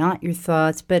that you're not your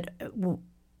thoughts. But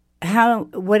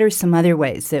what are some other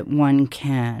ways that one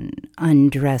can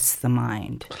undress the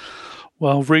mind?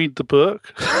 Well, read the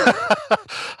book. I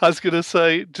was going to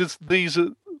say, just these are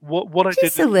what I did.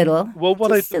 Just a little. Well,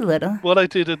 a little. What I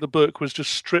did in the book was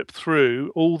just strip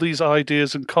through all these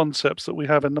ideas and concepts that we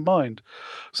have in the mind.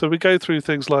 So we go through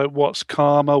things like what's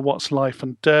karma, what's life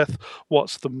and death,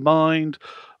 what's the mind,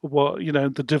 what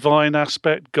the divine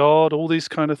aspect, God, all these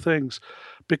kind of things,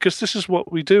 because this is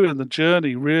what we do in the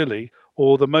journey, really.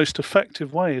 Or the most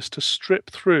effective way is to strip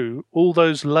through all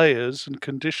those layers and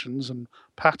conditions and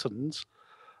patterns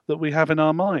that we have in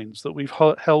our minds, that we've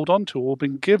held onto or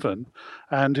been given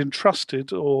and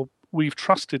entrusted, or we've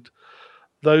trusted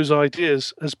those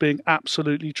ideas as being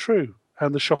absolutely true.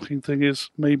 And the shocking thing is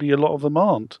maybe a lot of them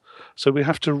aren't. So we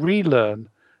have to relearn.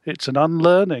 It's an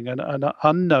unlearning and an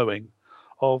unknowing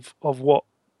of what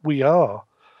we are.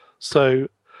 So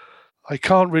I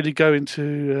can't really go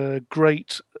into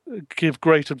give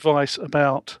great advice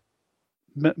about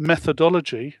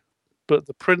methodology, but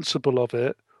the principle of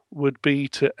it would be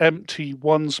to empty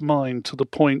one's mind to the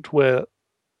point where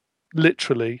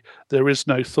literally there is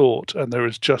no thought and there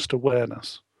is just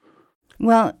awareness.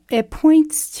 Well, it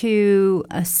points to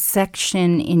a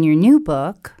section in your new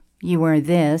book, You Are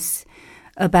This,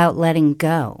 about letting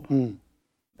go. Mm.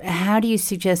 How do you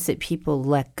suggest that people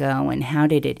let go, and how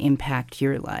did it impact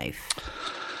your life?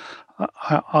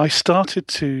 I started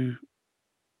to,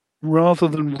 rather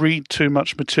than read too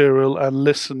much material and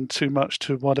listen too much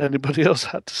to what anybody else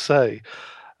had to say,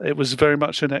 it was very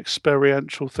much an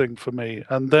experiential thing for me.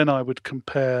 And then I would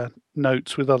compare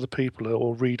notes with other people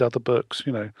or read other books,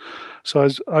 So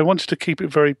I wanted to keep it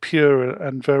very pure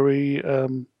and very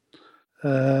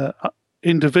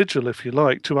individual, if you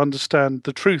like, to understand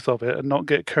the truth of it and not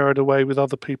get carried away with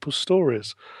other people's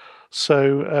stories.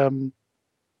 So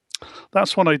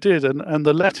that's what I did. And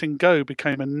the letting go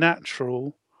became a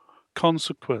natural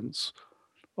consequence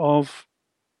of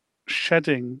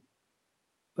shedding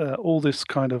all this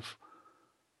kind of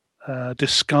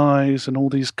disguise and all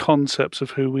these concepts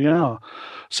of who we are.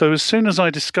 So as soon as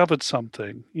I discovered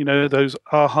something, those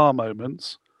aha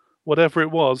moments, whatever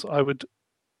it was, I would,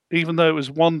 even though it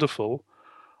was wonderful,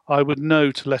 I would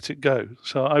know to let it go.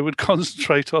 So I would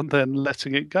concentrate on then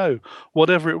letting it go.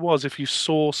 Whatever it was, if you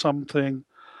saw something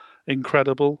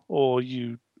incredible, or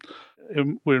you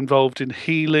were involved in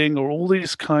healing, or all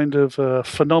these kind of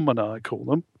phenomena, I call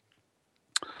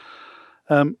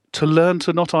them, to learn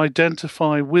to not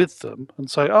identify with them and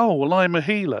say, oh, well, I'm a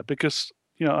healer, because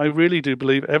I really do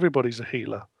believe everybody's a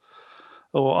healer.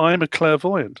 Or I'm a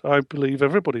clairvoyant. I believe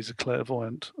everybody's a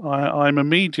clairvoyant. I'm a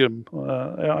medium.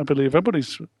 I believe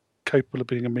everybody's capable of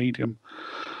being a medium.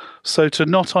 So to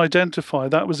not identify,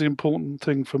 that was the important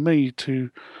thing for me,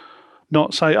 to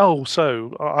not say, oh,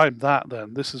 so I'm that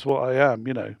then. This is what I am,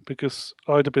 because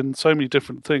I'd have been so many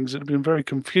different things. It would have been very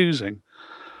confusing.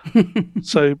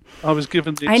 So I was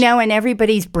given the... I know, and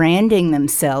everybody's branding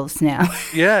themselves now.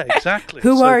 Yeah, exactly.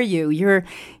 Who are you? You're,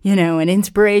 an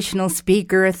inspirational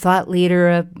speaker, a thought leader,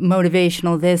 a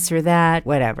motivational this or that,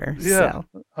 whatever. Yeah.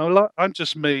 So. I'm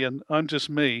just me, and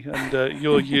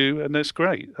you're you, and that's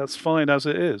great. That's fine as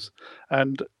it is.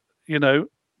 And,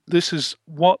 this is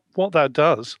what that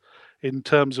does in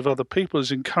terms of other people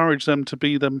is encourage them to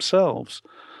be themselves,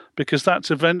 because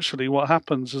that's eventually what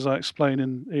happens, as I explain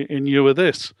in You Are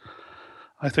This.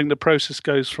 I think the process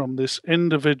goes from this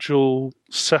individual,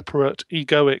 separate,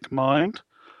 egoic mind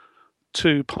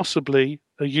to possibly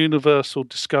a universal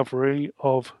discovery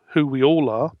of who we all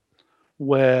are,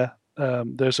 where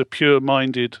there's a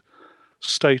pure-minded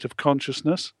state of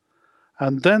consciousness.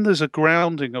 And then there's a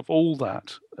grounding of all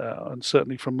that, and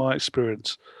certainly from my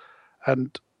experience,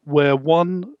 and where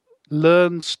one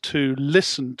learns to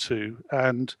listen to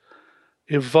and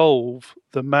evolve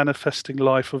the manifesting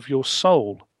life of your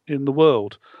soul in the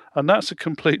world. And that's a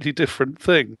completely different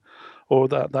thing, or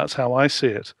that's how I see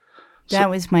it. That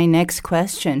was my next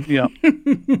question. Yeah.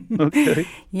 Okay.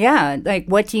 Yeah. Like,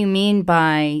 what do you mean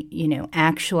by,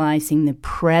 actualizing the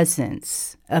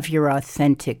presence of your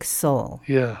authentic soul?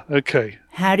 Yeah. Okay.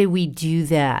 How do we do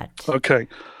that? Okay.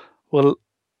 Well,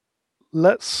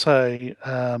 let's say,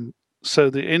 so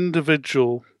the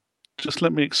individual, just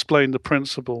let me explain the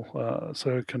principle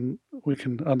so we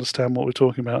can understand what we're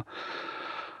talking about.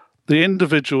 The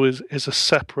individual is a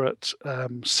separate,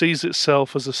 sees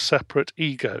itself as a separate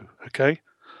ego, okay?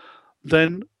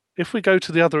 Then if we go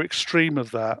to the other extreme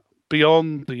of that,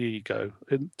 beyond the ego,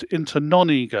 into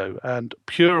non-ego and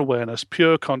pure awareness,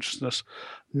 pure consciousness,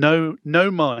 no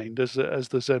mind, as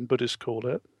the Zen Buddhists call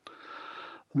it,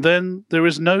 then there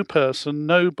is no person,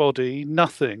 no body,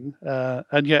 nothing,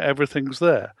 and yet everything's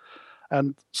there.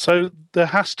 And so there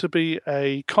has to be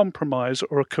a compromise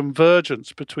or a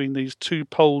convergence between these two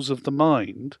poles of the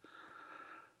mind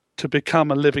to become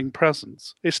a living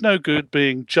presence. It's no good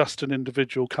being just an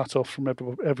individual cut off from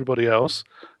everybody else,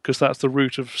 because that's the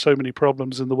root of so many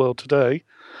problems in the world today.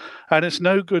 And it's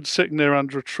no good sitting there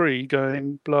under a tree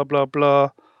going, blah, blah,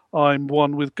 blah, I'm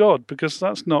one with God, because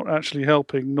that's not actually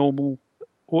helping normal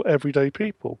or everyday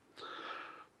people.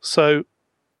 So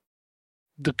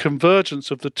the convergence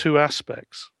of the two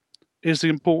aspects is the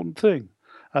important thing.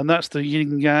 And that's the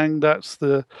yin-yang, that's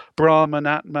the Brahman,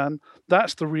 Atman,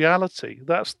 that's the reality,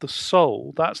 that's the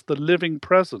soul, that's the living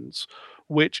presence,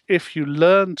 which if you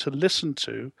learn to listen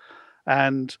to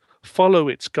and follow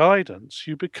its guidance,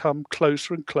 you become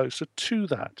closer and closer to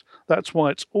that. That's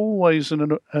why it's always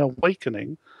an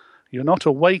awakening. You're not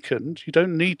awakened, you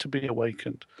don't need to be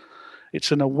awakened.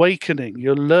 It's an awakening.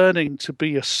 You're learning to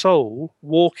be a soul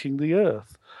walking the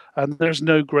earth. And there's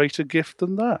no greater gift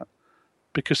than that,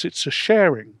 because it's a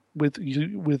sharing with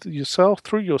yourself,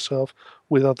 through yourself,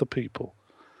 with other people.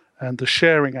 And the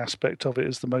sharing aspect of it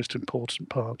is the most important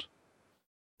part.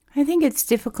 I think it's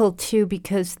difficult, too,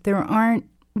 because there aren't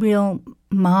real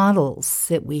models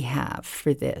that we have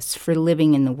for this, for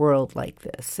living in the world like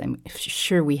this. I'm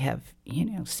sure we have,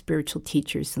 spiritual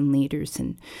teachers and leaders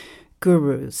and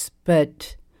gurus,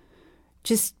 but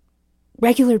just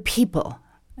regular people.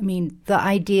 I mean, the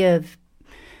idea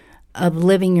of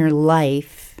living your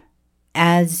life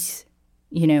as,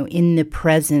 in the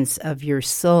presence of your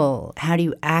soul, how do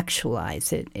you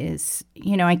actualize it is,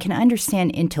 I can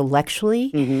understand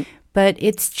intellectually, but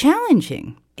it's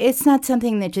challenging. It's not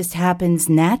something that just happens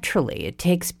naturally. It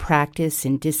takes practice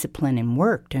and discipline and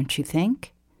work, don't you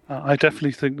think? I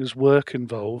definitely think there's work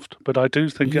involved, but I do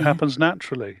think it happens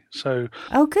naturally. So,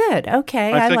 oh, good.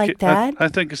 Okay, I like that. I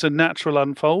think it's a natural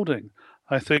unfolding.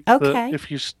 I think that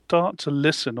if you start to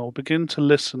listen or begin to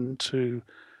listen to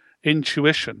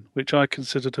intuition, which I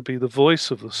consider to be the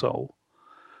voice of the soul,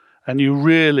 and you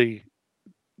really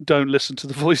don't listen to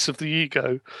the voice of the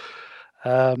ego,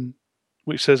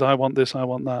 which says, I want this, I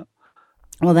want that.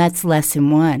 Well, that's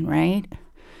lesson 1, right?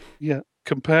 Yeah.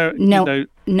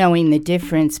 Knowing the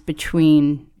difference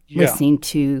between listening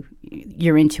to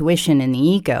your intuition and the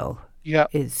ego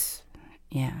is,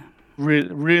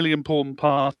 really important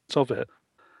part of it.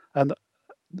 And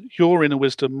your inner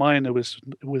wisdom, my inner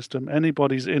wisdom,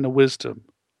 anybody's inner wisdom,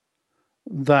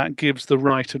 that gives the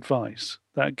right advice,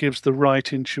 that gives the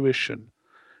right intuition.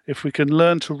 If we can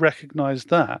learn to recognize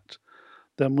that,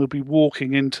 then we'll be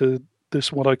walking into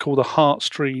this, what I call the heart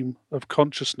stream of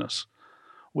consciousness,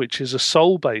 which is a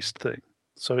soul-based thing.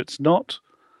 So it's not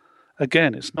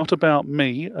about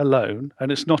me alone, and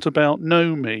it's not about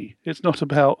know me. It's not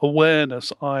about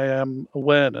awareness, I am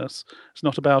awareness. It's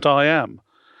not about I am.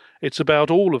 It's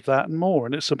about all of that and more,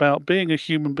 and it's about being a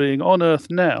human being on earth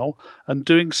now and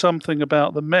doing something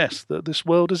about the mess that this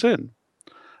world is in.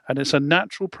 And it's a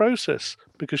natural process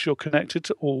because you're connected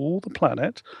to all the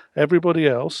planet, everybody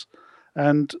else,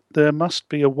 and there must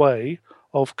be a way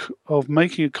of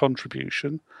making a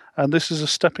contribution, and this is a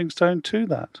stepping stone to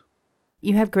that.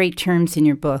 You have great terms in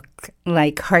your book,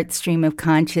 like heart stream of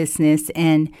consciousness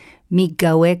and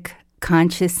egoic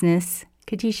consciousness.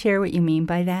 Could you share what you mean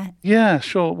by that? Yeah,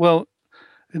 sure. Well,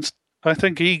 I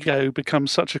think ego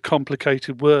becomes such a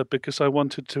complicated word because I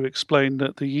wanted to explain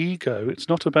that the ego, it's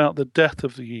not about the death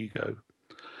of the ego.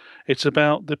 It's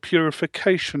about the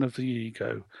purification of the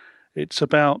ego. It's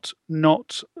about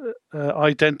not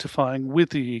identifying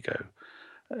with the ego.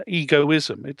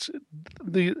 Egoism.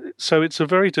 So it's a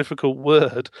very difficult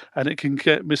word, and it can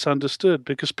get misunderstood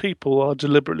because people are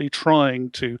deliberately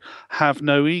trying to have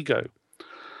no ego,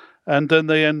 and then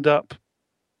they end up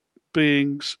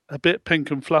being a bit pink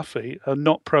and fluffy and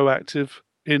not proactive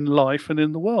in life and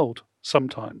in the world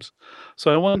sometimes.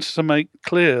 So I wanted to make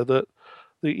clear that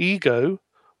the ego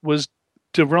was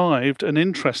derived and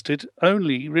interested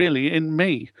only really in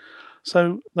me.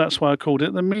 So that's why I called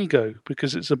it the Mego,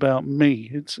 because it's about me.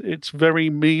 It's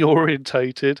very me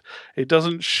orientated. It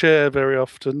doesn't share very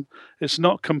often. It's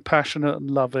not compassionate and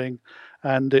loving,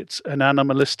 and it's an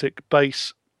animalistic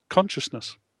base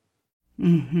consciousness.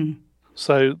 Mm-hmm.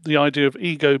 So the idea of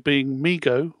ego being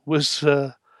Mego was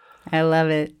I love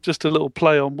it. Just a little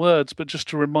play on words, but just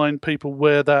to remind people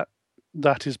where that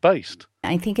is based.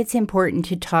 I think it's important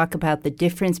to talk about the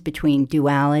difference between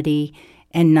duality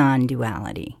and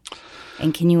non-duality.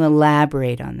 And can you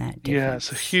elaborate on that difference? Yeah,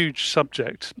 it's a huge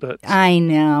subject, but I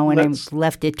know, and I've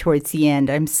left it towards the end.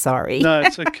 I'm sorry. No,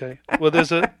 it's okay. Well,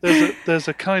 there's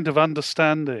a kind of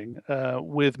understanding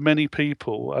with many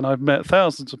people, and I've met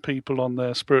thousands of people on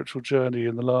their spiritual journey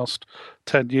in the last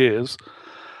 10 years,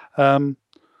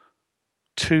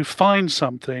 to find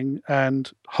something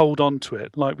and hold on to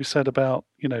it. Like we said about,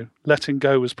 letting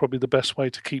go is probably the best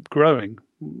way to keep growing,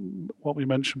 what we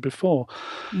mentioned before.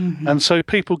 Mm-hmm. And so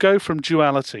people go from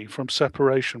duality, from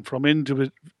separation, from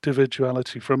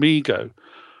individuality, from ego,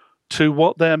 to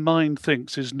what their mind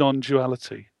thinks is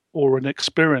non-duality, or an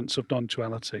experience of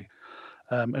non-duality,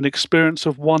 an experience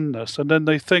of oneness. And then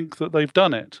they think that they've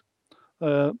done it.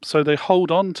 So they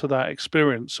hold on to that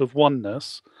experience of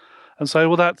oneness and say,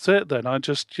 well, that's it then. I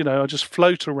just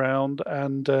float around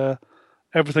and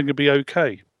everything will be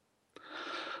okay.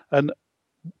 And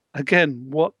again,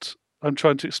 what I'm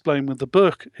trying to explain with the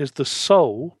book is the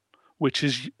soul, which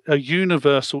is a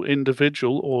universal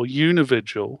individual or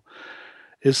unividual,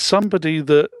 is somebody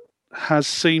that has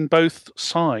seen both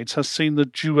sides, has seen the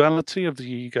duality of the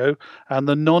ego and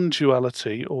the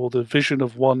non-duality, or the vision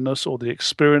of oneness, or the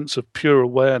experience of pure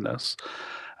awareness.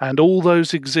 And all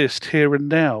those exist here and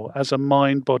now as a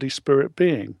mind, body, spirit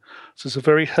being. So it's a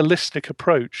very holistic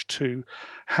approach to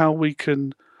how we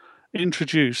can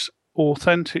introduce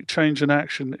authentic change and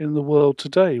action in the world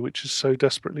today, which is so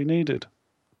desperately needed.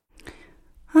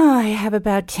 Oh, I have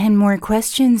about 10 more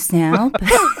questions now.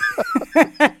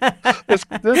 Let's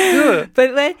do it.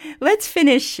 But let's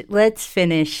finish,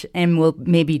 and we'll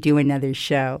maybe do another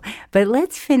show. But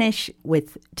let's finish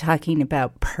with talking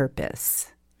about purpose.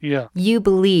 Yeah. You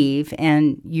believe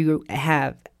and you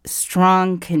have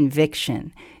strong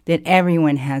conviction that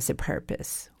everyone has a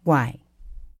purpose. Why?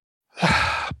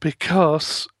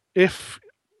 Because if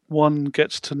one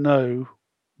gets to know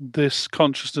this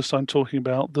consciousness I'm talking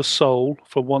about, the soul,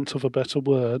 for want of a better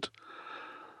word,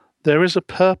 there is a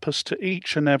purpose to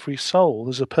each and every soul.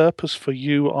 There's a purpose for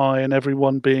you, I, and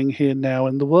everyone being here now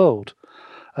in the world.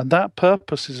 And that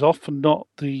purpose is often not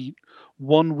the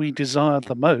one we desire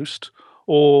the most,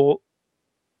 or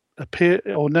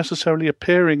necessarily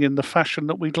appearing in the fashion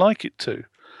that we'd like it to.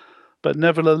 But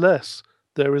nevertheless,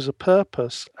 there is a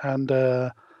purpose and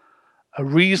a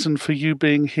reason for you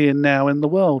being here now in the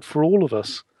world, for all of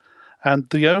us. And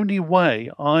the only way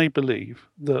I believe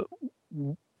that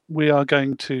we are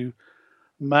going to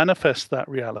manifest that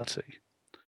reality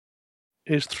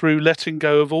is through letting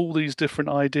go of all these different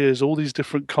ideas, all these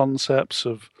different concepts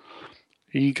of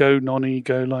ego,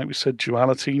 non-ego, like we said,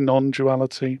 duality,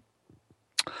 non-duality,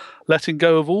 letting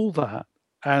go of all that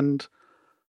and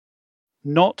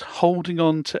not holding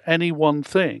on to any one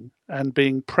thing and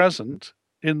being present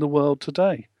in the world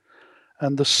today.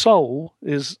 And the soul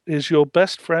is your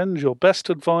best friend, your best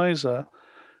advisor.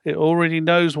 It already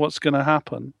knows what's going to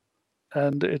happen.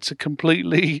 And it's a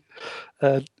completely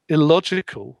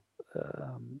illogical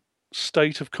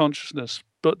state of consciousness,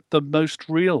 but the most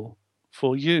real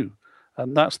for you.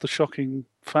 And that's the shocking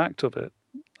fact of it.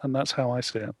 And that's how I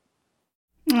see it.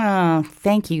 Oh,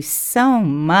 thank you so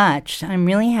much. I'm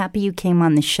really happy you came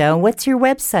on the show. What's your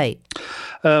website?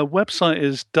 Website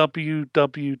is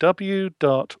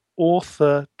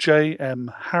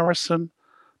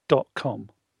www.authorjmharrison.com.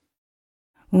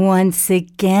 Once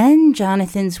again,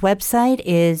 Jonathan's website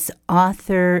is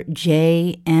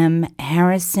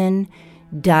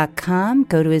authorjmharrison.com.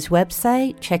 Go to his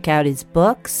website, check out his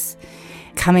books.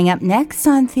 Coming up next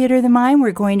on Theater of the Mind,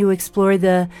 we're going to explore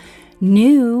the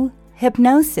new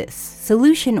Hypnosis,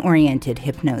 Solution-Oriented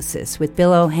Hypnosis with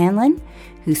Bill O'Hanlon,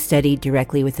 who studied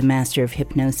directly with the master of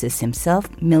hypnosis himself,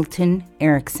 Milton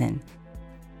Erickson.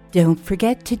 Don't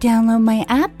forget to download my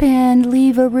app and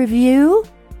leave a review.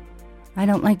 I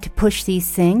don't like to push these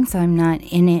things. I'm not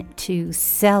in it to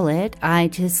sell it. I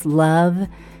just love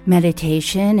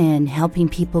meditation and helping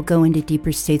people go into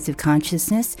deeper states of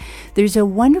consciousness. There's a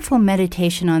wonderful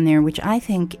meditation on there, which I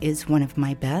think is one of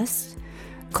my best,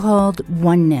 called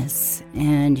Oneness.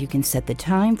 And you can set the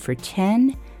time for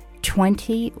 10,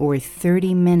 20, or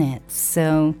 30 minutes.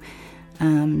 So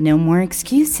no more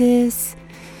excuses.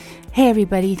 Hey,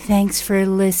 everybody, thanks for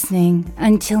listening.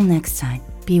 Until next time,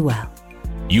 be well.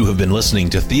 You have been listening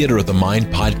to Theater of the Mind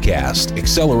podcast,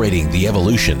 accelerating the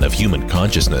evolution of human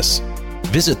consciousness.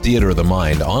 Visit Theater of the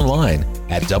Mind online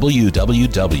at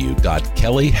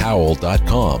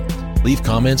www.kellyhowell.com. Leave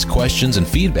comments, questions, and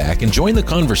feedback, and join the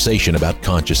conversation about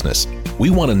consciousness.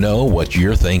 We want to know what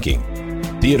you're thinking.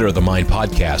 Theater of the Mind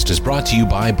podcast is brought to you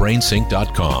by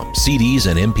BrainSync.com, CDs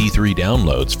and MP3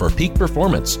 downloads for peak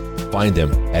performance. Find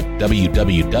them at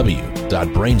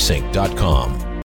www.brainsync.com.